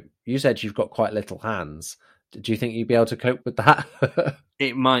 you said you've got quite little hands. Do you think you'd be able to cope with that?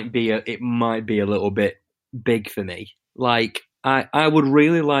 It might be a little bit big for me. Like, I would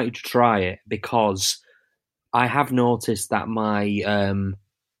really like to try it because I have noticed that my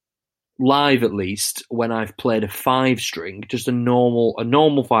live, at least, when I've played a 5-string, just a normal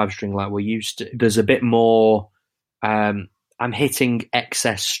 5-string like we're used to, there's a bit more. I'm hitting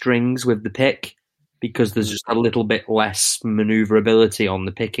excess strings with the pick because there's just a little bit less maneuverability on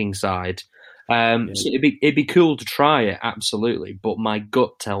the picking side. So it'd be cool to try it, absolutely. But my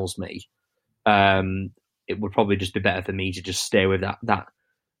gut tells me it would probably just be better for me to just stay with that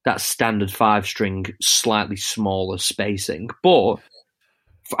standard 5-string, slightly smaller spacing. But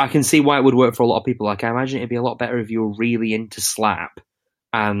I can see why it would work for a lot of people. Like, I imagine it'd be a lot better if you were really into slap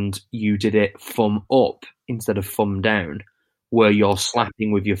and you did it thumb up instead of thumb down, where you're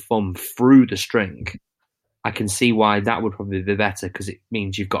slapping with your thumb through the string. I can see why that would probably be better because it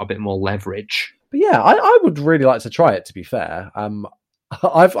means you've got a bit more leverage. But yeah, I would really like to try it, to be fair. I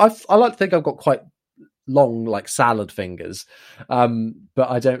like to think I've got quite long, like salad fingers, but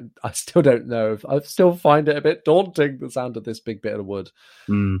I still don't know. I still find it a bit daunting, the sound of this big bit of wood.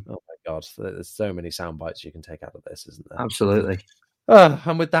 Oh my god, there's so many sound bites you can take out of this, isn't there? Absolutely.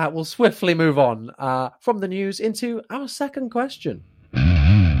 And with that, we'll swiftly move on from the news into our second question.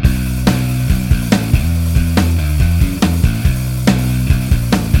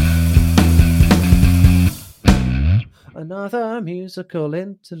 Another musical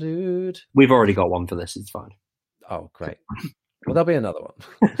interlude. We've already got one for this. It's fine. Oh, great. Well, there'll be another one.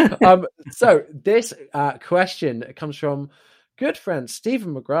 So this question comes from good friend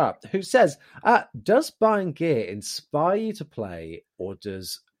Stephen McGrath, who says, does buying gear inspire you to play, or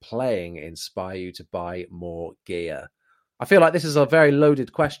does playing inspire you to buy more gear? I feel like this is a very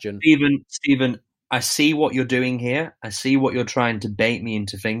loaded question. Stephen, I see what you're doing here. I see what you're trying to bait me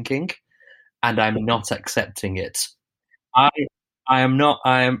into thinking, and I'm not accepting it. I am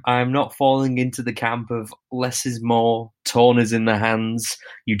not falling into the camp of less is more, tone is in the hands.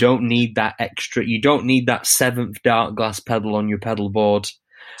 You don't need that extra. You don't need that 7th dark glass pedal on your pedal board.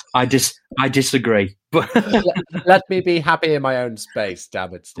 I disagree. But let me be happy in my own space,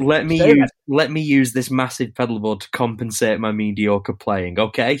 damn it, Steve. Let me use this massive pedal board to compensate my mediocre playing.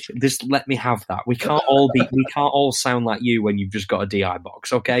 Okay, just let me have that. We can't all sound like you when you've just got a DI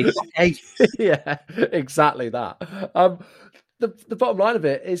box. Okay. Yeah, exactly that. The bottom line of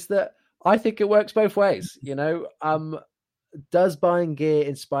it is that I think it works both ways. Does buying gear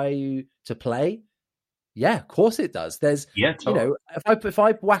inspire you to play? Yeah, of course it does. There's, totally. If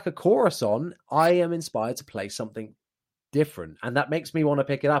I whack a chorus on, I am inspired to play something different, and that makes me want to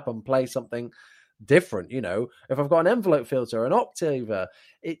pick it up and play something different. If I've got an envelope filter, an octaver,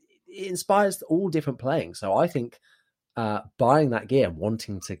 it inspires all different playing. So I think buying that gear and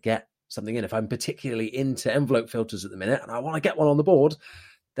wanting to get something in, if I'm particularly into envelope filters at the minute and I want to get one on the board,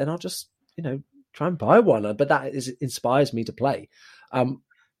 then I'll just try and buy one. But that inspires me to play, and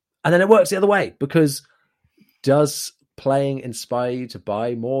then it works the other way, because does playing inspire you to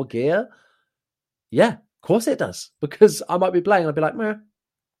buy more gear? Yeah, of course it does. Because I might be playing and I'll be like, I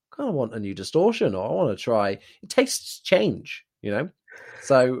kind of want a new distortion, or I want to try. It tastes change,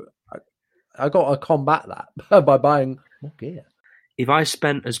 So I got to combat that by buying more gear. If I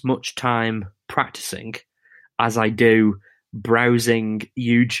spent as much time practicing as I do browsing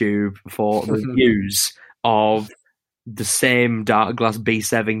YouTube for reviews of the same Dark Glass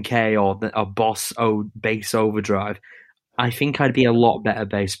B7K or a Boss bass overdrive, I think I'd be a lot better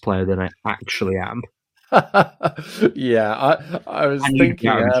bass player than I actually am. Yeah, I was And you'd be thinking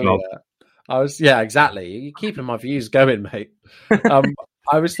out of a earlier. job. Yeah, exactly. You're keeping my views going, mate.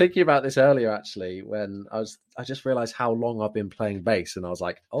 I was thinking about this earlier actually when I just realized how long I've been playing bass, and I was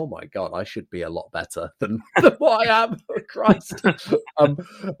like, oh my god, I should be a lot better than what I am. Christ. I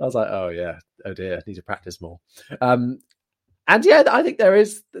was like, oh yeah, oh dear, I need to practice more. And yeah, I think there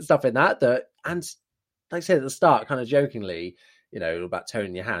is stuff in that, and like I said at the start, kind of jokingly, about tone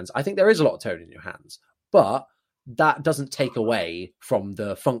in your hands. I think there is a lot of tone in your hands, but that doesn't take away from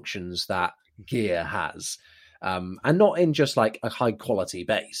the functions that gear has. And not in just like a high quality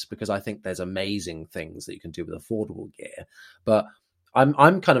bass, because I think there's amazing things that you can do with affordable gear. But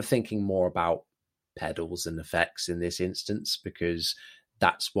I'm kind of thinking more about pedals and effects in this instance, because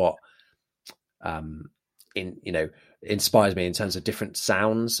that's what inspires me in terms of different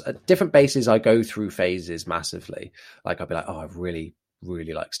sounds. Different basses, I go through phases massively. Like I'll be like, oh, I really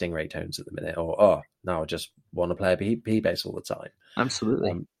like Stingray tones at the minute, or oh, no, I just want to play a P bass all the time.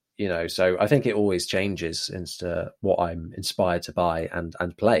 Absolutely. So I think it always changes as to what I'm inspired to buy and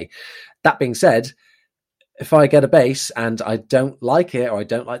play. That being said, if I get a bass and I don't like it, or I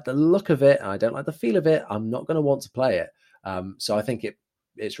don't like the look of it, and I don't like the feel of it, I'm not going to want to play it. So I think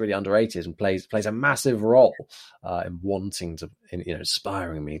it's really underrated and plays a massive role in wanting to,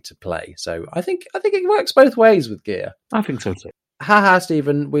 inspiring me to play. So I think it works both ways with gear. I think so too. Haha,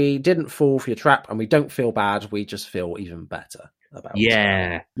 Stephen, we didn't fall for your trap, and we don't feel bad. We just feel even better about it.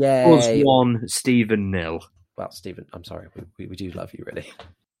 Yeah. Yay. +1, Stephen 0. Well, Stephen, I'm sorry. We do love you, really.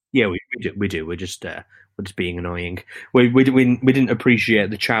 Yeah, we do. We're just being annoying. We didn't appreciate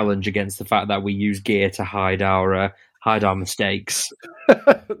the challenge against the fact that we use gear to hide our mistakes.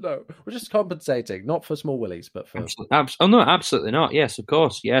 No, we're just compensating, not for small willies, but for no, absolutely not. Yes, of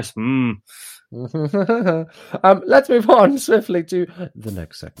course. Yes. Let's move on swiftly to the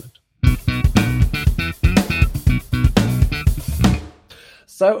next segment.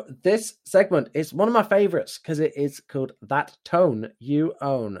 So this segment is one of my favorites because it is called That Tone You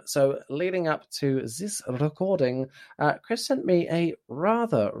Own. So leading up to this recording, Chris sent me a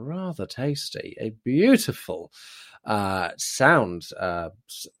rather tasty, a beautiful sound. What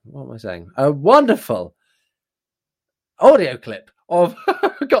am I saying? A wonderful audio clip of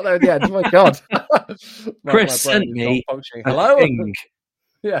got there at the end. Oh my god. Chris sent me hello.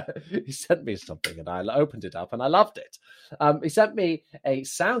 Yeah, he sent me something and I opened it up and I loved it. He sent me a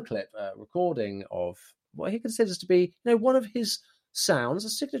sound clip recording of what he considers to be, one of his sounds, a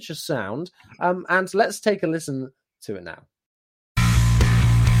signature sound. And let's take a listen to it now.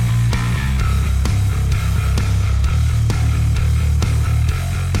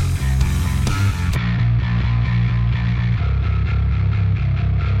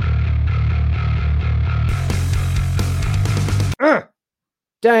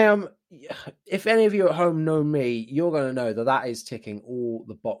 Damn, if any of you at home know me, you're going to know that is ticking all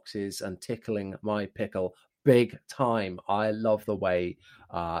the boxes and tickling my pickle big time. I love the way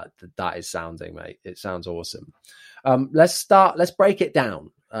that is sounding, mate. It sounds awesome. Let's break it down.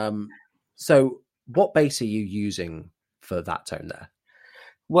 So what bass are you using for that tone there?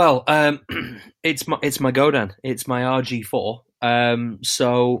 Well, it's my Godan. It's my RG4.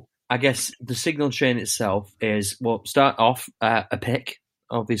 So I guess the signal chain itself is, well, start off a pick.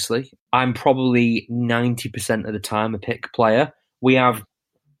 Obviously, I'm probably 90% of the time a pick player. We have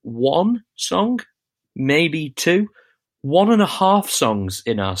one song, maybe two, 1.5 songs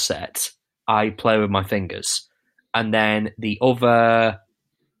in our set I play with my fingers. And then the other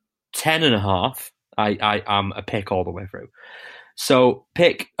 10.5, I'm a pick all the way through. So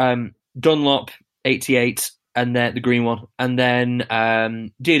pick Dunlop 88, and then the green one. And then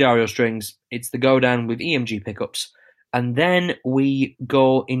D'Addario strings. It's the Godan with EMG pickups. And then we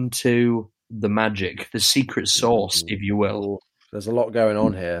go into the magic, the secret sauce, if you will. There's a lot going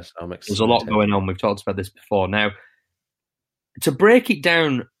on here. So I'm excited. There's a lot going on. We've talked about this before. Now, to break it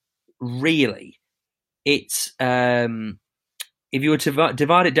down, really, it's if you were to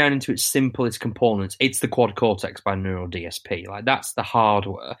divide it down into its simplest components, it's the quad cortex by Neural DSP. Like, that's the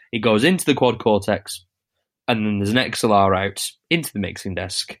hardware. It goes into the quad cortex, and then there's an XLR out into the mixing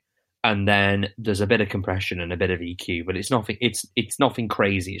desk. And then there's a bit of compression and a bit of EQ, but it's nothing. It's nothing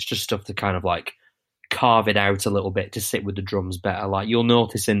crazy. It's just stuff to kind of like carve it out a little bit to sit with the drums better. Like, you'll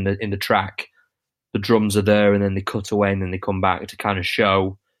notice in the track, the drums are there, and then they cut away, and then they come back to kind of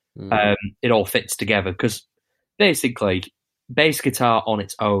show it all fits together. Because basically, bass guitar on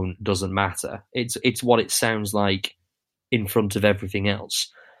its own doesn't matter. It's what it sounds like in front of everything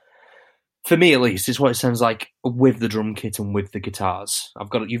else. For me, at least, it's what it sounds like with the drum kit and with the guitars.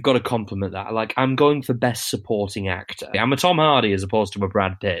 You've got to compliment that. Like, I'm going for best supporting actor. I'm a Tom Hardy as opposed to a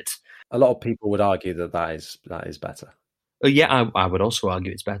Brad Pitt. A lot of people would argue that is better. Yeah, I would also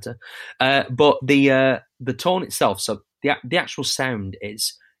argue it's better. But the tone itself, so the actual sound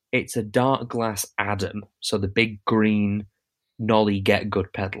it's a dark glass Adam, so the big green Nolly Get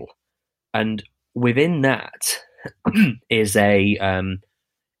Good pedal, and within that is a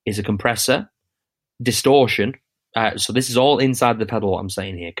compressor, distortion. So this is all inside the pedal. What I'm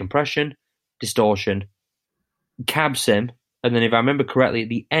saying here: compression, distortion, cab sim, and then if I remember correctly, at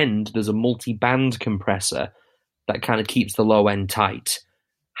the end there's a multi-band compressor that kind of keeps the low end tight.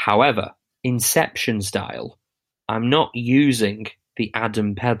 However, Inception style, I'm not using the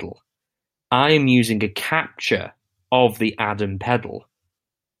Adam pedal. I am using a capture of the Adam pedal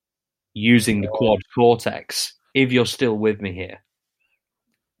using the quad cortex. If you're still with me here.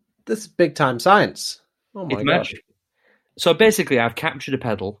 This is big time science. Oh my god. So basically I've captured a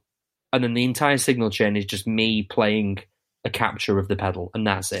pedal and then the entire signal chain is just me playing a capture of the pedal and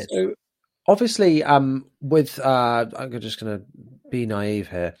that's it. So obviously, I'm just going to be naive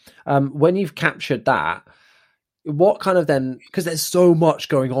here. When you've captured that, what kind of then, because there's so much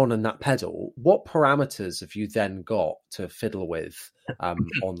going on in that pedal, what parameters have you then got to fiddle with on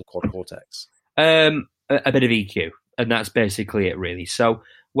the quad cortex? A bit of EQ, and that's basically it really. So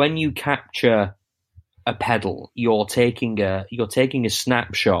when you capture a pedal, you're taking a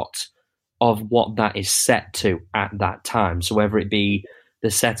snapshot of what that is set to at that time. So whether it be the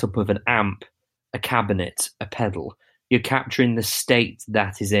setup of an amp, a cabinet, a pedal, you're capturing the state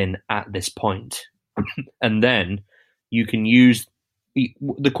that is in at this point. And then you can use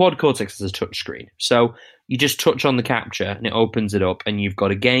the quad cortex as a touch screen. So you just touch on the capture and it opens it up and you've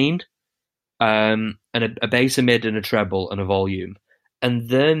got a gain, and a bass, a mid and a treble and a volume. And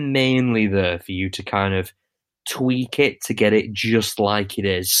they're mainly there for you to kind of tweak it to get it just like it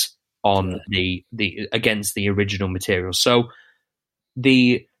is on the against the original material. So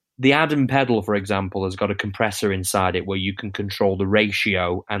the Adam pedal, for example, has got a compressor inside it where you can control the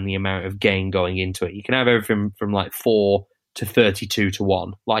ratio and the amount of gain going into it. You can have everything from like 4 to 32 to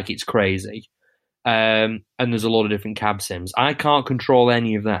 1, like it's crazy. And there's a lot of different cab sims. I can't control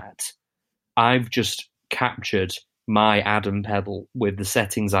any of that. I've just captured my Adam pedal with the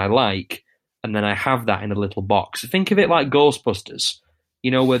settings I like, and then I have that in a little box. Think of it like Ghostbusters,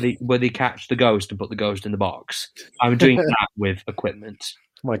 where they catch the ghost and put the ghost in the box. I'm doing that with equipment.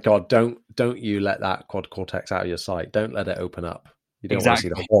 Oh my God, don't you let that quad cortex out of your sight. Don't let it open up. You don't want to see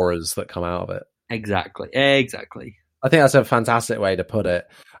the horrors that come out of it. Exactly. I think that's a fantastic way to put it.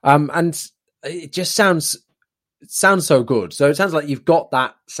 And it just sounds so good. So it sounds like you've got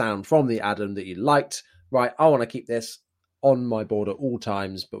that sound from the Adam that you liked. Right, I want to keep this on my board at all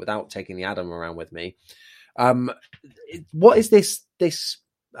times, but without taking the Adam around with me. What is this?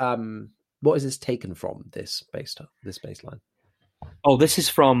 What is this taken from? This bass line? Oh, this is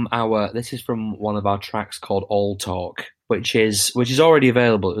from one of our tracks called All Talk, which is already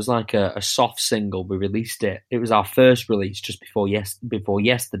available. It was like a soft single. We released it. It was our first release just before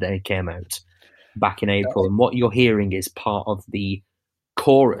Yesterday came out back in April. And what you're hearing is part of the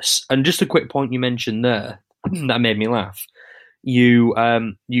chorus. And just a quick point you mentioned there that made me laugh. You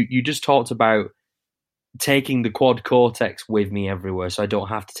just talked about taking the quad cortex with me everywhere, so I don't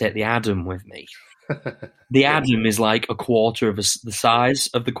have to take the Adam with me. The Adam is like a quarter of the size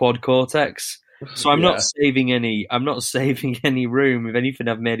of the quad cortex, so I'm not saving any. I'm not saving any room. If anything,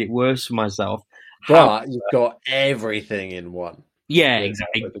 I've made it worse for myself. But you've got everything in one. Yeah,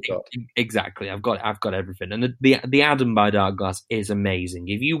 exactly. I've got everything, and the Adam by Dark Glass is amazing.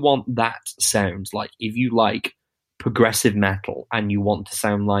 If you want that sound, like if you like progressive metal and you want to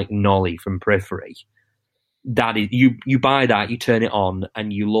sound like Nolly from Periphery, that is you buy that, you turn it on,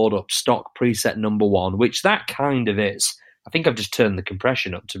 and you load up stock preset number 1, which that kind of is. I think I've just turned the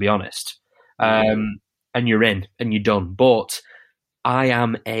compression up, to be honest, and you're in and you're done. But I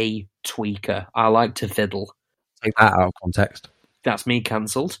am a tweaker. I like to fiddle. Take that out of context. That's me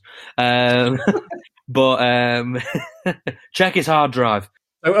cancelled. But check his hard drive.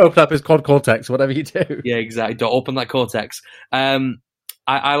 Don't open up his quad cortex, whatever you do. Yeah, exactly. Don't open that cortex. I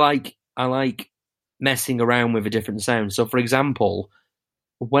like messing around with a different sound. So, for example,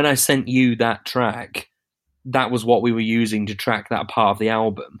 when I sent you that track, that was what we were using to track that part of the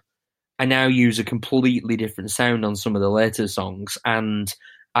album. I now use a completely different sound on some of the later songs, and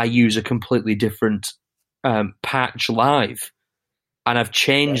I use a completely different patch live. And I've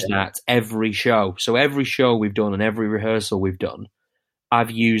changed that every show. So every show we've done and every rehearsal we've done,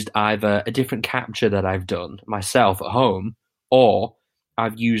 I've used either a different capture that I've done myself at home, or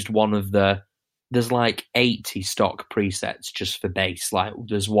I've used one of the. There's like 80 stock presets just for bass. Like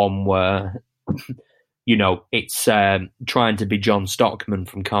there's one where, it's trying to be John Stockman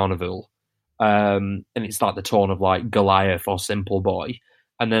from Carnival, and it's like the tone of like Goliath or Simple Boy,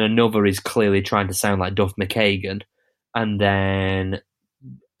 and then another is clearly trying to sound like Duff McKagan, and then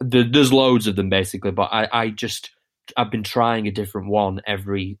there's loads of them basically. But I've been trying a different one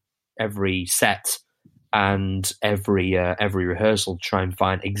every set and every rehearsal to try and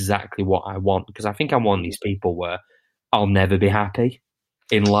find exactly what I want, because I think I'm one of these people where I'll never be happy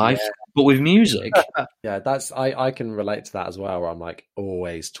in life, but with music, that's I can relate to that as well. Where I'm like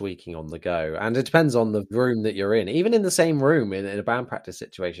always tweaking on the go, and it depends on the room that you're in. Even in the same room in a band practice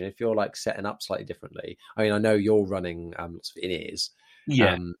situation, if you're like setting up slightly differently. I mean, I know you're running lots of in-ears,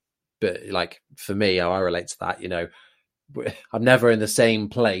 but like for me, how I relate to that, I'm never in the same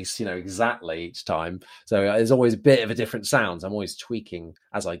place, exactly each time. So there's always a bit of a different sounds. I'm always tweaking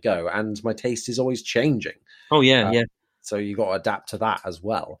as I go, and my taste is always changing. Oh yeah. So you got to adapt to that as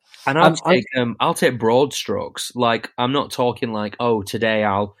well. And I'll take broad strokes. Like I'm not talking like, oh, today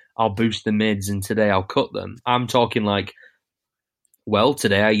I'll boost the mids and today I'll cut them. I'm talking like, well,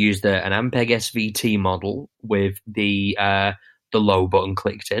 today I used an Ampeg SVT model with the low button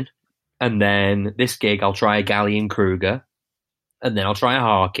clicked in. And then this gig, I'll try a Gallion Kruger, and then I'll try a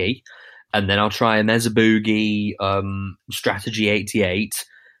Harkey, and then I'll try a Mesa Boogie Strategy 88.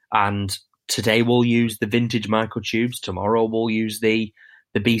 And today we'll use the vintage microtubes. Tomorrow we'll use the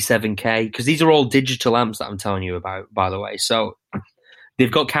B7K, because these are all digital amps that I'm telling you about, by the way. So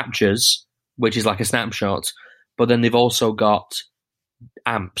they've got captures, which is like a snapshot, but then they've also got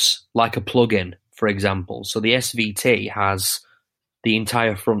amps, like a plugin, for example. So the SVT has the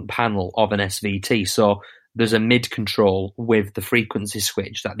entire front panel of an SVT. So there's a mid control with the frequency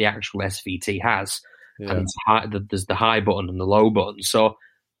switch that the actual SVT has. Yeah. And there's the high button and the low button. So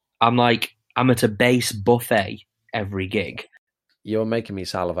I'm at a bass buffet every gig. You're making me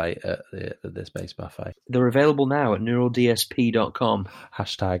salivate at this bass buffet. They're available now at neurodsp.com.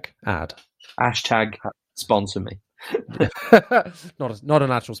 #ad. #sponsor me. Not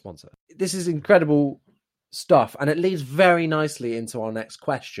an actual sponsor. This is incredible stuff, and it leads very nicely into our next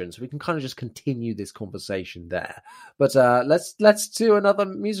question, so we can kind of just continue this conversation there. But let's do another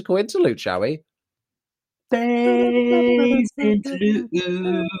musical interlude, shall we? Bass interlude.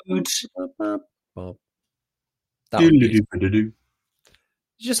 You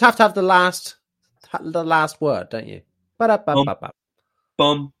just have to have the last word, don't you?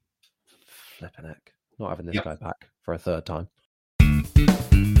 Bum. Flipping heck. Not having this guy back for a third time.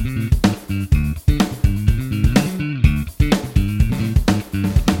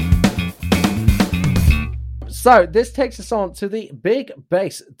 So this takes us on to the big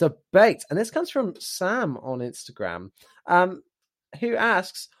bass debate, and this comes from Sam on Instagram, who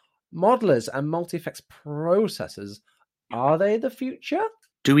asks, modelers and multi-effects processors, are they the future?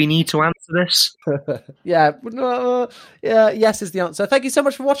 Do we need to answer this? Yeah, yes is the answer. Thank you so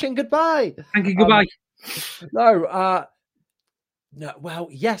much for watching. Goodbye. Thank you. Goodbye. No, well,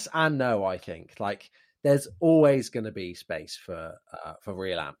 yes and no. I think there's always going to be space for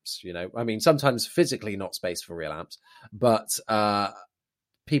real amps. I mean, sometimes physically not space for real amps, but no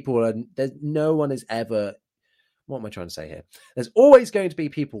one is ever. What am I trying to say here? There's always going to be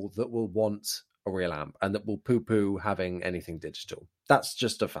people that will want a real amp and that will poo-poo having anything digital. That's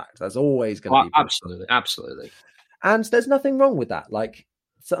just a fact. There's always going to be absolutely. And there's nothing wrong with that. Like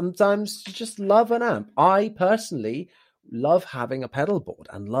sometimes you just love an amp. I personally love having a pedal board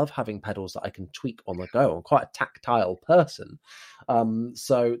and love having pedals that I can tweak on the go. I'm quite a tactile person.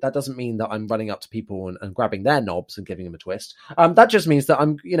 So that doesn't mean that I'm running up to people and grabbing their knobs and giving them a twist. That just means that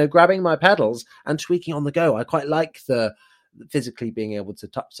I'm, grabbing my pedals and tweaking on the go. I quite like the physically being able to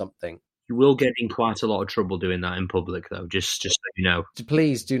touch something. You will get in quite a lot of trouble doing that in public, though, just so you know.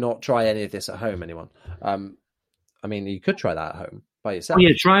 Please do not try any of this at home, anyone. I mean, you could try that at home by yourself. Oh,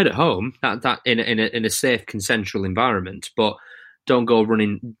 yeah, try it at home, that in a safe, consensual environment, but don't go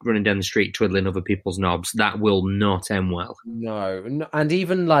running down the street twiddling other people's knobs. That will not end well. No, and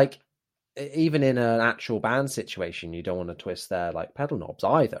even in an actual band situation, you don't want to twist their pedal knobs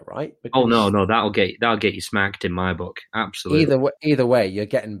either, right? Because no, that'll get you smacked in my book. Absolutely. Either way, you're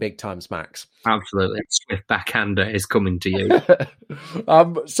getting big time smacks. Absolutely, Swift backhander is coming to you.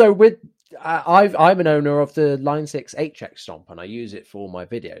 So with I'm an owner of the Line 6 HX Stomp, and I use it for all my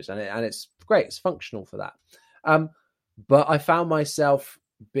videos, and it's great. It's functional for that. But I found myself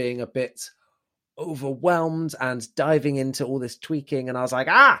being a bit overwhelmed and diving into all this tweaking, and I was like,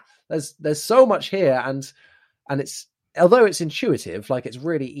 there's so much here, and it's, although it's intuitive, it's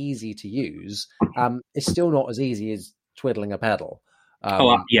really easy to use, it's still not as easy as twiddling a pedal.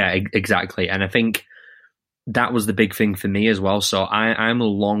 Exactly. And I think that was the big thing for me as well. So I'm a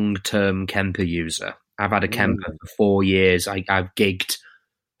long-term Kemper user. I've had a Kemper for 4 years. I've gigged,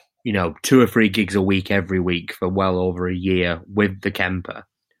 2 or 3 gigs a week every week for well over a year with the Kemper.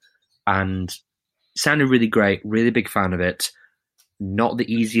 And it sounded really great, really big fan of it. Not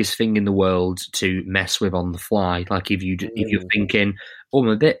the easiest thing in the world to mess with on the fly. Like if you're thinking, oh, I'm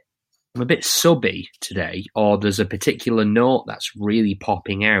a bit subby today, or there's a particular note that's really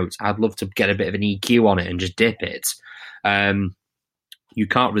popping out, I'd love to get a bit of an EQ on it and just dip it. You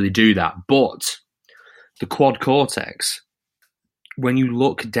can't really do that. But the Quad Cortex, when you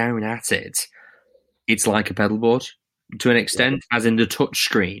look down at it, it's like a pedal board to an extent, as in the touch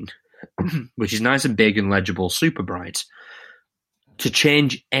screen, which is nice and big and legible, super bright. To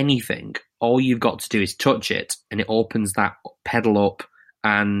change anything, all you've got to do is touch it, and it opens that pedal up,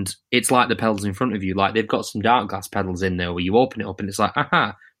 and it's like the pedals in front of you. Like they've got some dark glass pedals in there where you open it up, and it's like,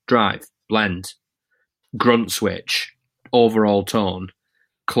 aha, drive, blend, grunt switch, overall tone,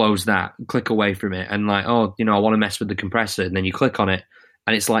 close that, click away from it, and like, oh, I want to mess with the compressor, and then you click on it,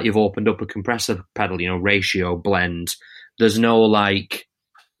 and it's like you've opened up a compressor pedal, ratio, blend. There's no like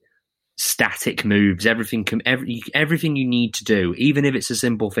static moves, everything you need to do, even if it's a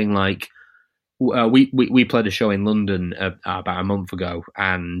simple thing like we played a show in London about a month ago,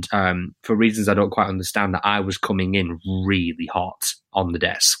 and for reasons I don't quite understand, that I was coming in really hot on the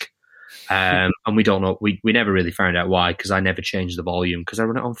desk, and we don't know, we never really found out why, because I never changed the volume because I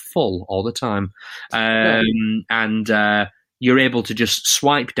run it on full all the time, and you're able to just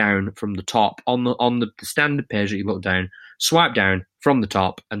swipe down from the top on the standard page that you look down. Swipe down from the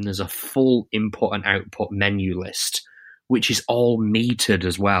top, and there's a full input and output menu list, which is all metered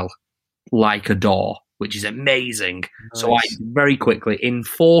as well, like a DAW, which is amazing. Nice. So I very quickly, in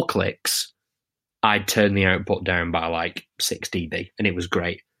 4 clicks, I'd turn the output down by like 6 dB, and it was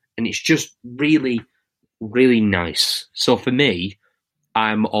great. And it's just really, really nice. So for me,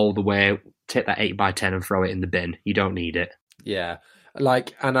 I'm all the way, take that 8x10 and throw it in the bin. You don't need it. Yeah.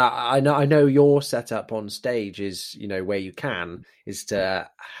 Like, and I know your setup on stage is, where you can, is to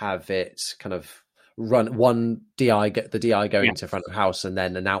have it kind of run one DI, get the DI going to front of house, and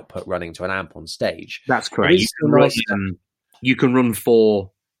then an output running to an amp on stage. That's correct. You can run 4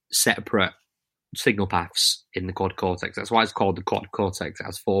 separate signal paths in the Quad Cortex. That's why it's called the Quad Cortex. It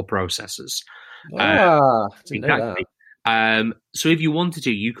has 4 processors. Didn't know that. So if you wanted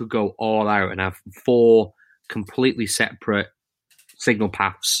to, you could go all out and have 4 completely separate signal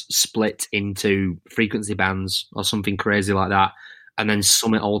paths split into frequency bands or something crazy like that, and then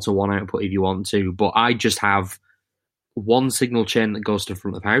sum it all to one output if you want to. But I just have one signal chain that goes to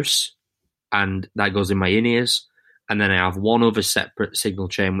front of house, and that goes in my in-ears, and then I have one other separate signal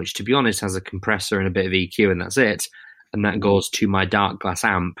chain, which, to be honest, has a compressor and a bit of EQ, and that's it. And that goes to my dark glass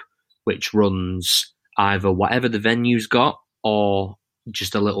amp, which runs either whatever the venue's got, or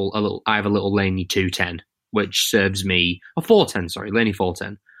just a little. I have a little Laney 210, which serves me a 410. Sorry, Laney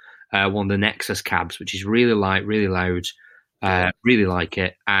 410. One of the Nexus cabs, which is really light, really loud. Really like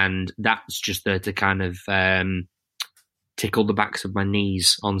it, and that's just there to kind of tickle the backs of my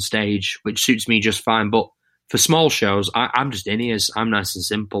knees on stage, which suits me just fine. But for small shows, I'm just in-ears. I'm nice and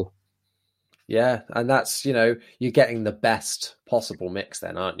simple. Yeah, and that's, you're getting the best possible mix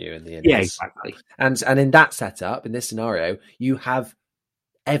then, aren't you, in the in-ears? Yeah, exactly. And in that setup, in this scenario, you have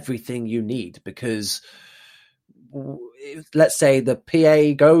everything you need, because let's say the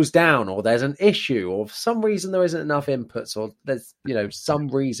PA goes down, or there's an issue, or for some reason there isn't enough inputs, or there's some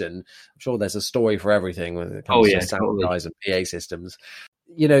reason. I'm sure there's a story for everything when it comes to sound guys and PA systems.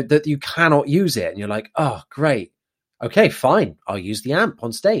 That you cannot use it, and you're like, oh great, okay, fine, I'll use the amp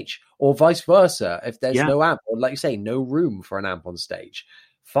on stage, or vice versa. If there's no amp, or like you say, no room for an amp on stage,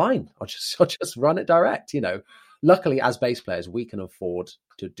 fine, I'll just run it direct. Luckily, as bass players, we can afford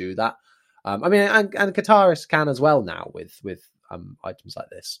to do that. And guitarists can as well now with items like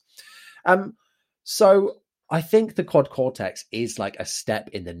this. So I think the Quad Cortex is like a step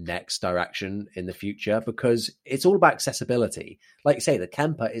in the next direction in the future, because it's all about accessibility. Like you say, the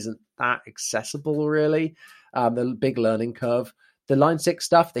Kemper isn't that accessible, really. The big learning curve. The Line 6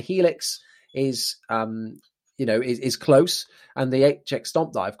 stuff, the Helix is is close, and the HX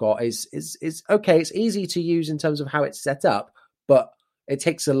Stomp that I've got is okay. It's easy to use in terms of how it's set up, but it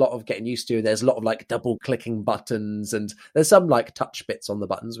takes a lot of getting used to. There's a lot of like double clicking buttons, and there's some like touch bits on the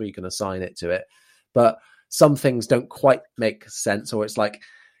buttons where you can assign it to it. But some things don't quite make sense, or it's like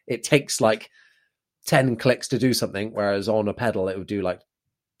it takes like 10 clicks to do something, whereas on a pedal it would do like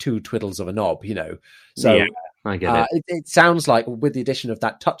 2 twiddles of a knob, So yeah, I get it. It sounds like with the addition of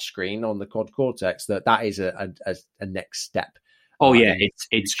that touch screen on the Quad Cortex that is a next step. Oh yeah,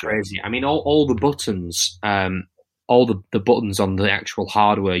 it's crazy. I mean, all the buttons, all the buttons on the actual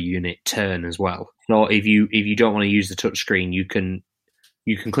hardware unit turn as well. So if you don't want to use the touchscreen, you can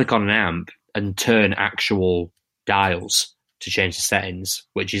click on an amp and turn actual dials to change the settings,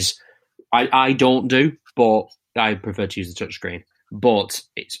 which is I don't do, but I prefer to use the touchscreen. But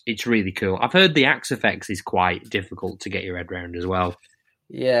it's really cool. I've heard the Axe effects is quite difficult to get your head around as well.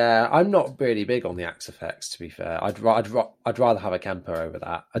 Yeah, I'm not really big on the Axe effects, to be fair. I'd rather have a Kemper over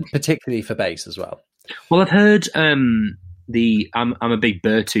that, and particularly for bass as well. Well, I've heard I'm a big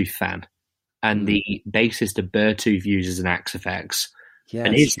Beartooth fan, and the bassist of Beartooth uses an Axe effects,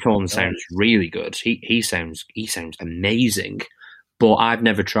 and his tone sounds really good. He sounds amazing, but I've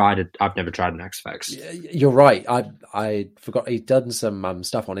never tried an Axe effects. You're right. I forgot he'd done some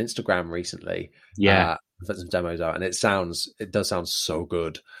stuff on Instagram recently. Yeah. Put some demos out, and it does sound so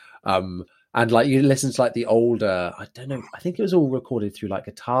good. And like you listen to like the older, I don't know, I think it was all recorded through like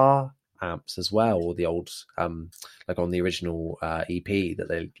guitar amps as well, or the old like on the original EP that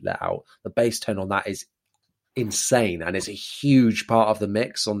they let out. The bass tone on that is insane, and it's a huge part of the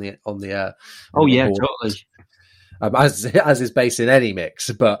mix on the yeah, totally. As is bass in any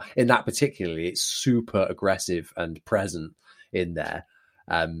mix, but in that particularly, it's super aggressive and present in there.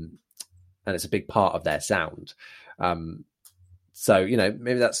 And it's a big part of their sound. So, you know,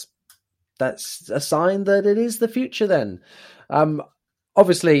 maybe that's a sign that it is the future then.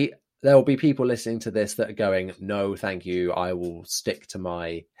 Obviously, there will be people listening to this that are going, no, thank you. I will stick to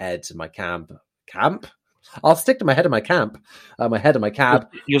my head, my camp. I'll stick to my head of my camp, my head of my cab.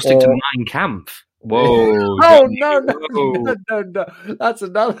 You'll stick to Mein Kampf. Whoa. Oh, no. That's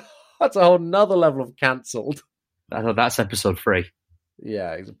a whole nother level of cancelled. I thought that's episode 3.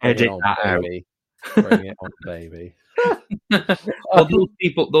 Yeah, edit that out. Bring it on, baby. Well, those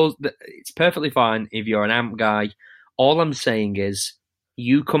people, it's perfectly fine if you're an amp guy. All I'm saying is,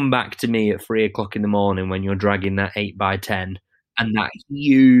 you come back to me at 3:00 in the morning when you're dragging that 8x10 and that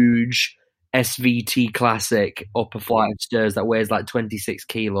huge SVT Classic up a flight of stairs that weighs like 26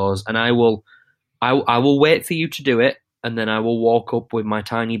 kilos, and I will wait for you to do it, and then I will walk up with my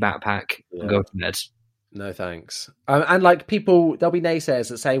tiny backpack and go to bed. No thanks. And like people, there'll be naysayers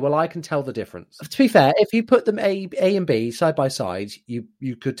that say, well, I can tell the difference. To be fair, if you put them A and B side by side,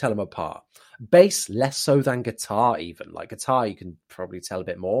 you could tell them apart. Bass, less so than guitar even. Like guitar, you can probably tell a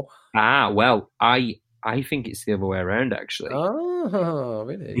bit more. Well, I think it's the other way around, actually. Oh,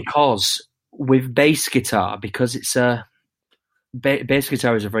 really? Because with bass guitar, because it's bass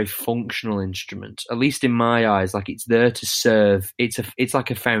guitar is a very functional instrument, at least in my eyes. Like it's there to serve. It's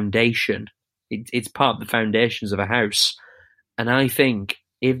like a foundation. It's part of the foundations of a house. And I think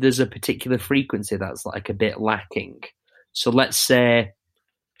if there's a particular frequency that's like a bit lacking, so let's say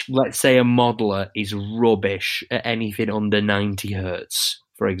a modeler is rubbish at anything under 90 hertz,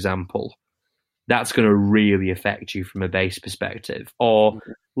 for example, that's going to really affect you from a bass perspective. Or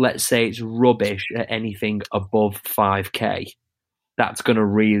let's say it's rubbish at anything above 5K, that's going to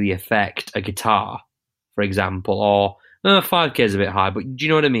really affect a guitar, for example. Or 5K is a bit high, but do you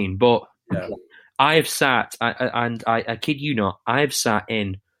know what I mean? But yeah. I have sat, and I kid you not, I have sat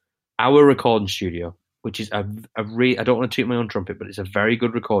in our recording studio, which is I don't want to toot my own trumpet, but it's a very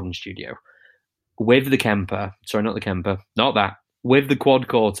good recording studio, with the Kemper, with the Quad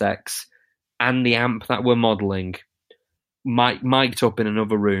Cortex and the amp that we're modelling, mic'd up in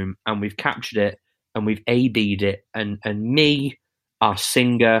another room, and we've captured it, and we've A-B'd it, and me, our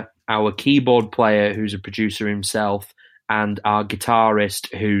singer, our keyboard player, who's a producer himself, and our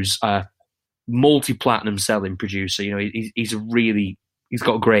guitarist, who's a multi-platinum selling producer. You know, he's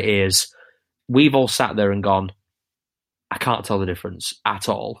got great ears. We've all sat there and gone, I can't tell the difference at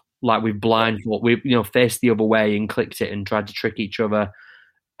all. Like we've faced the other way and clicked it and tried to trick each other.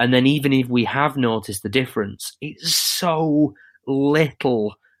 And then even if we have noticed the difference, it's so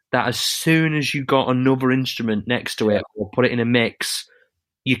little that as soon as you got another instrument next to it or put it in a mix,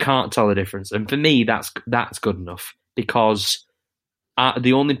 you can't tell the difference. And for me, that's good enough, because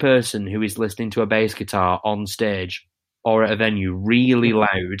the only person who is listening to a bass guitar on stage or at a venue really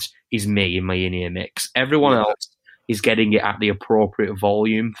loud is me in my in-ear mix. Everyone else is getting it at the appropriate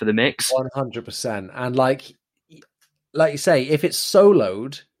volume for the mix. 100%. And like you say, if it's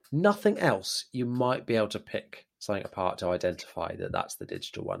soloed, nothing else, you might be able to pick something apart to identify that that's the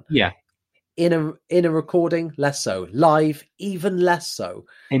digital one. Yeah. In a recording, less so. Live, even less so.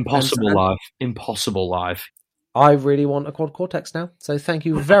 Impossible live. I really want a Quad Cortex now. So thank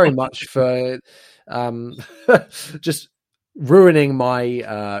you very much for just ruining my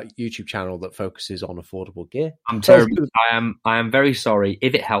YouTube channel that focuses on affordable gear. I'm terrible. I am very sorry.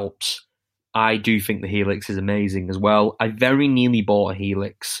 If it helps, I do think the Helix is amazing as well. I very nearly bought a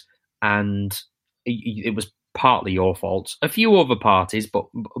Helix, and it was partly your fault. A few other parties, but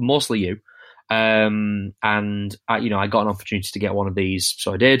mostly you. And I got an opportunity to get one of these,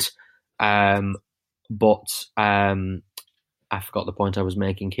 so I did. But I forgot the point I was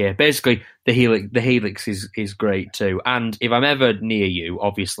making here. Basically, the Helix is great too. And if I'm ever near you,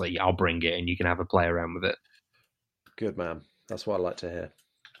 obviously I'll bring it and you can have a play around with it. Good man. That's what I like to hear.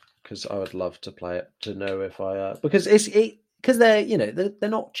 Because I would love to play it to know if I because they're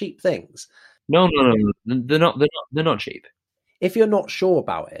not cheap things. No, they're not cheap. If you're not sure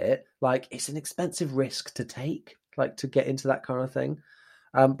about it, like it's an expensive risk to take, like to get into that kind of thing.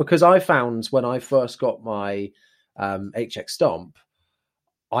 Because I found when I first got my HX Stomp,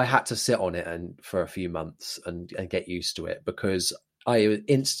 I had to sit on it for a few months and get used to it because I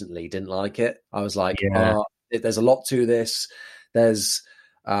instantly didn't like it. I was like, there's a lot to this. There's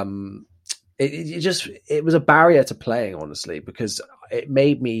it was a barrier to playing, honestly, because it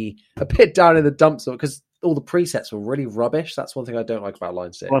made me a bit down in the dumps because all the presets were really rubbish. That's one thing I don't like about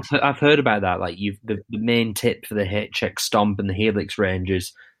Line 6. Well, I've heard about that. Like the main tip for the HX Stomp and the Helix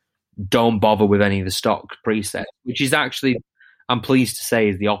ranges, don't bother with any of the stock presets, which is actually, I'm pleased to say,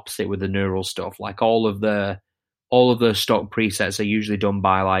 is the opposite with the neural stuff. Like all of the stock presets are usually done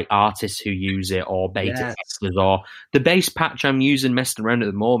by like artists who use it or beta testers, or the bass patch I'm using messing around at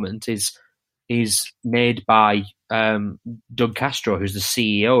the moment is made by Doug Castro, who's the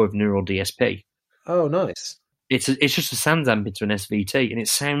CEO of Neural DSP. Oh, nice. It's just a Sansamp into an SVT, and it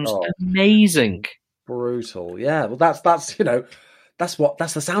sounds amazing. Brutal. Yeah. Well, that's that's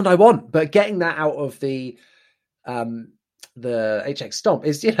the sound I want. But getting that out of the HX Stomp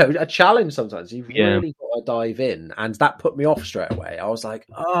is, a challenge sometimes. You've really got to dive in, and that put me off straight away. I was like,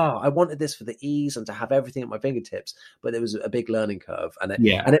 I wanted this for the ease and to have everything at my fingertips, but there was a big learning curve, and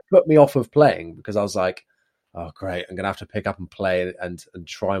it put me off of playing because I was like, oh great, I'm gonna have to pick up and play and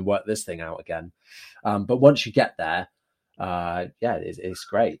try and work this thing out again. But once you get there, it's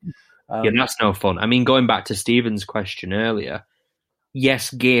great. That's no fun. I mean, going back to Stephen's question earlier,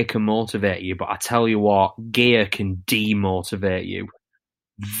 yes, gear can motivate you, but I tell you what, gear can demotivate you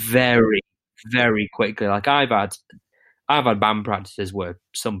very, very quickly. Like I've had band practices where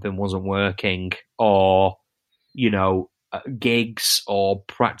something wasn't working, or gigs, or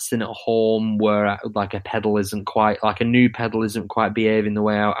practicing at home where like a new pedal isn't quite behaving the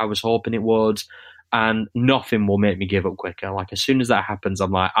way I was hoping it would, and nothing will make me give up quicker. Like as soon as that happens,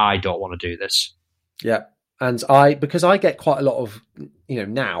 I'm like, I don't want to do this. Yeah. And because I get quite a lot of,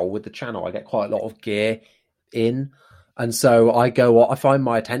 now with the channel, I get quite a lot of gear in. And so I find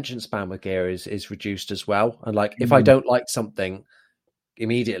my attention span with gear is reduced as well. And like, if I don't like something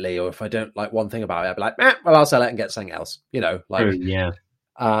immediately, or if I don't like one thing about it, I'll be like, well, I'll sell it and get something else, So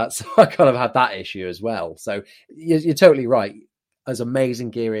I kind of had that issue as well. So you're totally right. As amazing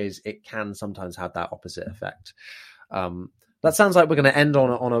gear is, it can sometimes have that opposite effect. That sounds like we're going to end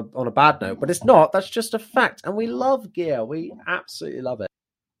on a bad note, but it's not. That's just a fact, and we love gear. We absolutely love it.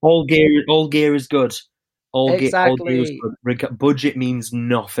 All gear is good. Exactly. All gear is good. Budget means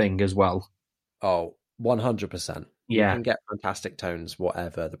nothing as well. Oh, 100%. Yeah. You can get fantastic tones,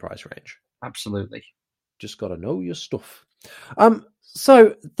 whatever the price range. Absolutely. Just got to know your stuff.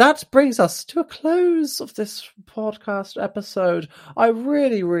 So that brings us to a close of this podcast episode. I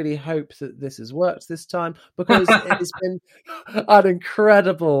really, really hope that this has worked this time, because it has been an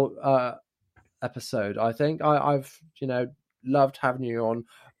incredible episode. I think I've loved having you on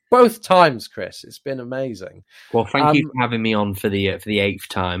both times, Chris. It's been amazing. Well, thank you for having me on for the 8th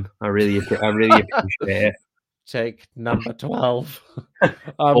time. I really appreciate it. Take number 12.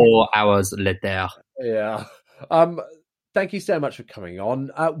 4 hours later. Yeah. Thank you so much for coming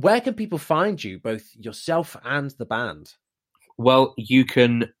on. Where can people find you, both yourself and the band? Well, you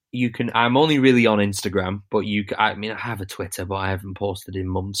can. I'm only really on Instagram, but I have a Twitter, but I haven't posted in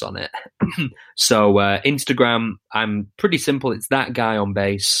months on it. So Instagram, I'm pretty simple. It's that guy on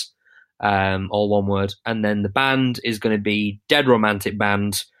bass, all one word. And then the band is going to be Dead Romantic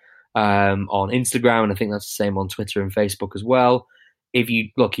Band on Instagram, and I think that's the same on Twitter and Facebook as well. If you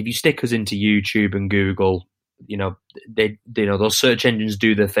stick us into YouTube and Google, those search engines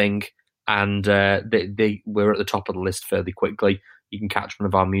do their thing, and we're at the top of the list fairly quickly. You can catch one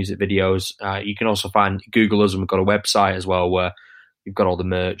of our music videos. You can also Google us, and we've got a website as well where we've got all the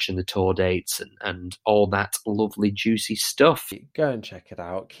merch and the tour dates and all that lovely juicy stuff. Go and check it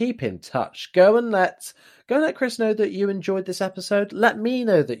out. Keep in touch. Go and let Chris know that you enjoyed this episode. Let me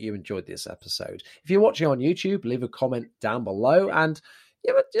know that you enjoyed this episode. If you're watching on YouTube, leave a comment down below, and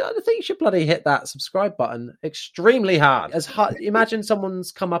Yeah, but I think you should bloody hit that subscribe button extremely hard. As hard. Imagine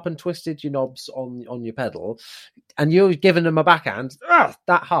someone's come up and twisted your knobs on your pedal, and you're giving them a backhand.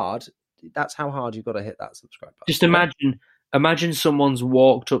 That hard. That's how hard you've got to hit that subscribe button. Just imagine someone's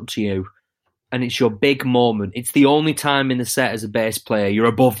walked up to you, and it's your big moment. It's the only time in the set as a bass player you're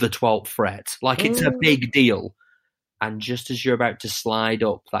above the 12th fret. Like, it's a big deal. And just as you're about to slide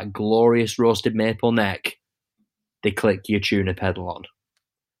up that glorious roasted maple neck, they click your tuner pedal on.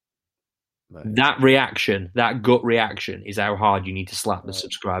 Right. That reaction, that gut reaction, is how hard you need to slap the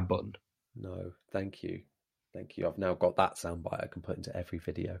subscribe button. No, thank you. Thank you. I've now got that soundbite I can put into every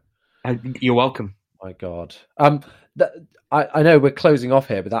video. You're welcome. My God. I know we're closing off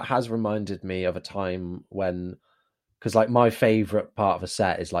here, but that has reminded me of a time when, because like my favorite part of a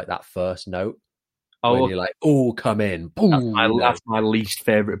set is like that first note. Oh, when you're like, oh, come in. Boom, that's my least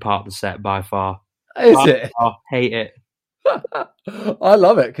favorite part of the set by far. Is it? I hate it. I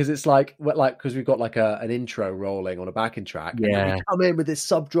love it because it's like because we've got like an intro rolling on a backing track. Yeah. And then we come in with this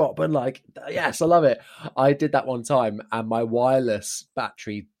sub drop and like, yes, I love it. I did that one time and my wireless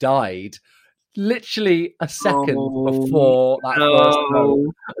battery died literally a second before that first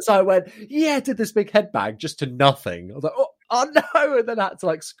note. So I went, did this big headbang just to nothing. I was like, oh no, and then I had to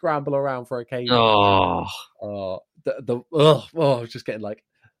like scramble around for a cable. I was just getting like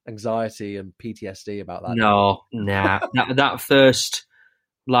anxiety and PTSD about that. That first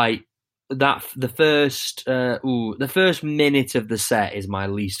the first minute of the set is my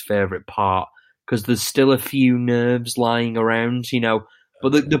least favorite part because there's still a few nerves lying around,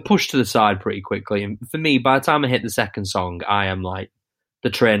 but they're pushed to the side pretty quickly. And for me, by the time I hit the second song, I am like, the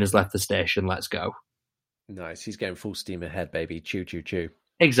train has left the station, let's go. Nice. He's going full steam ahead, baby. Choo choo choo.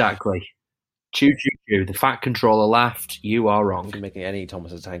 Exactly. Choo choo choo. The Fat Controller laughed. You are wrong. If you're making any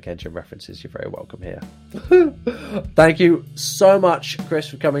Thomas the Tank Engine references, you're very welcome here. Thank you so much, Chris,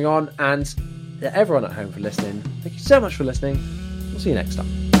 for coming on, and everyone at home for listening. Thank you so much for listening. We'll see you next time.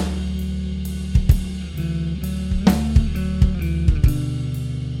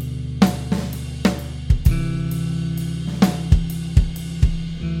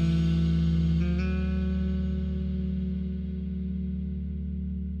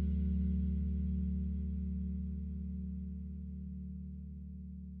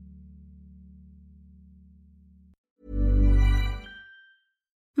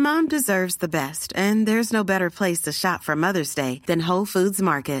 Mom deserves the best, and there's no better place to shop for Mother's Day than Whole Foods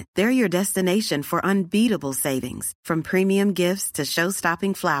Market. They're your destination for unbeatable savings, from premium gifts to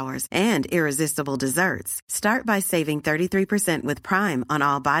show-stopping flowers and irresistible desserts. Start by saving 33% with Prime on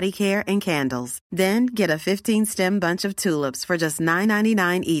all body care and candles. Then get a 15-stem bunch of tulips for just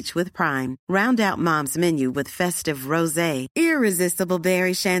 $9.99 each with Prime. Round out Mom's menu with festive rosé, irresistible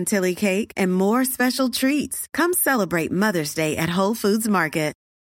berry chantilly cake, and more special treats. Come celebrate Mother's Day at Whole Foods Market.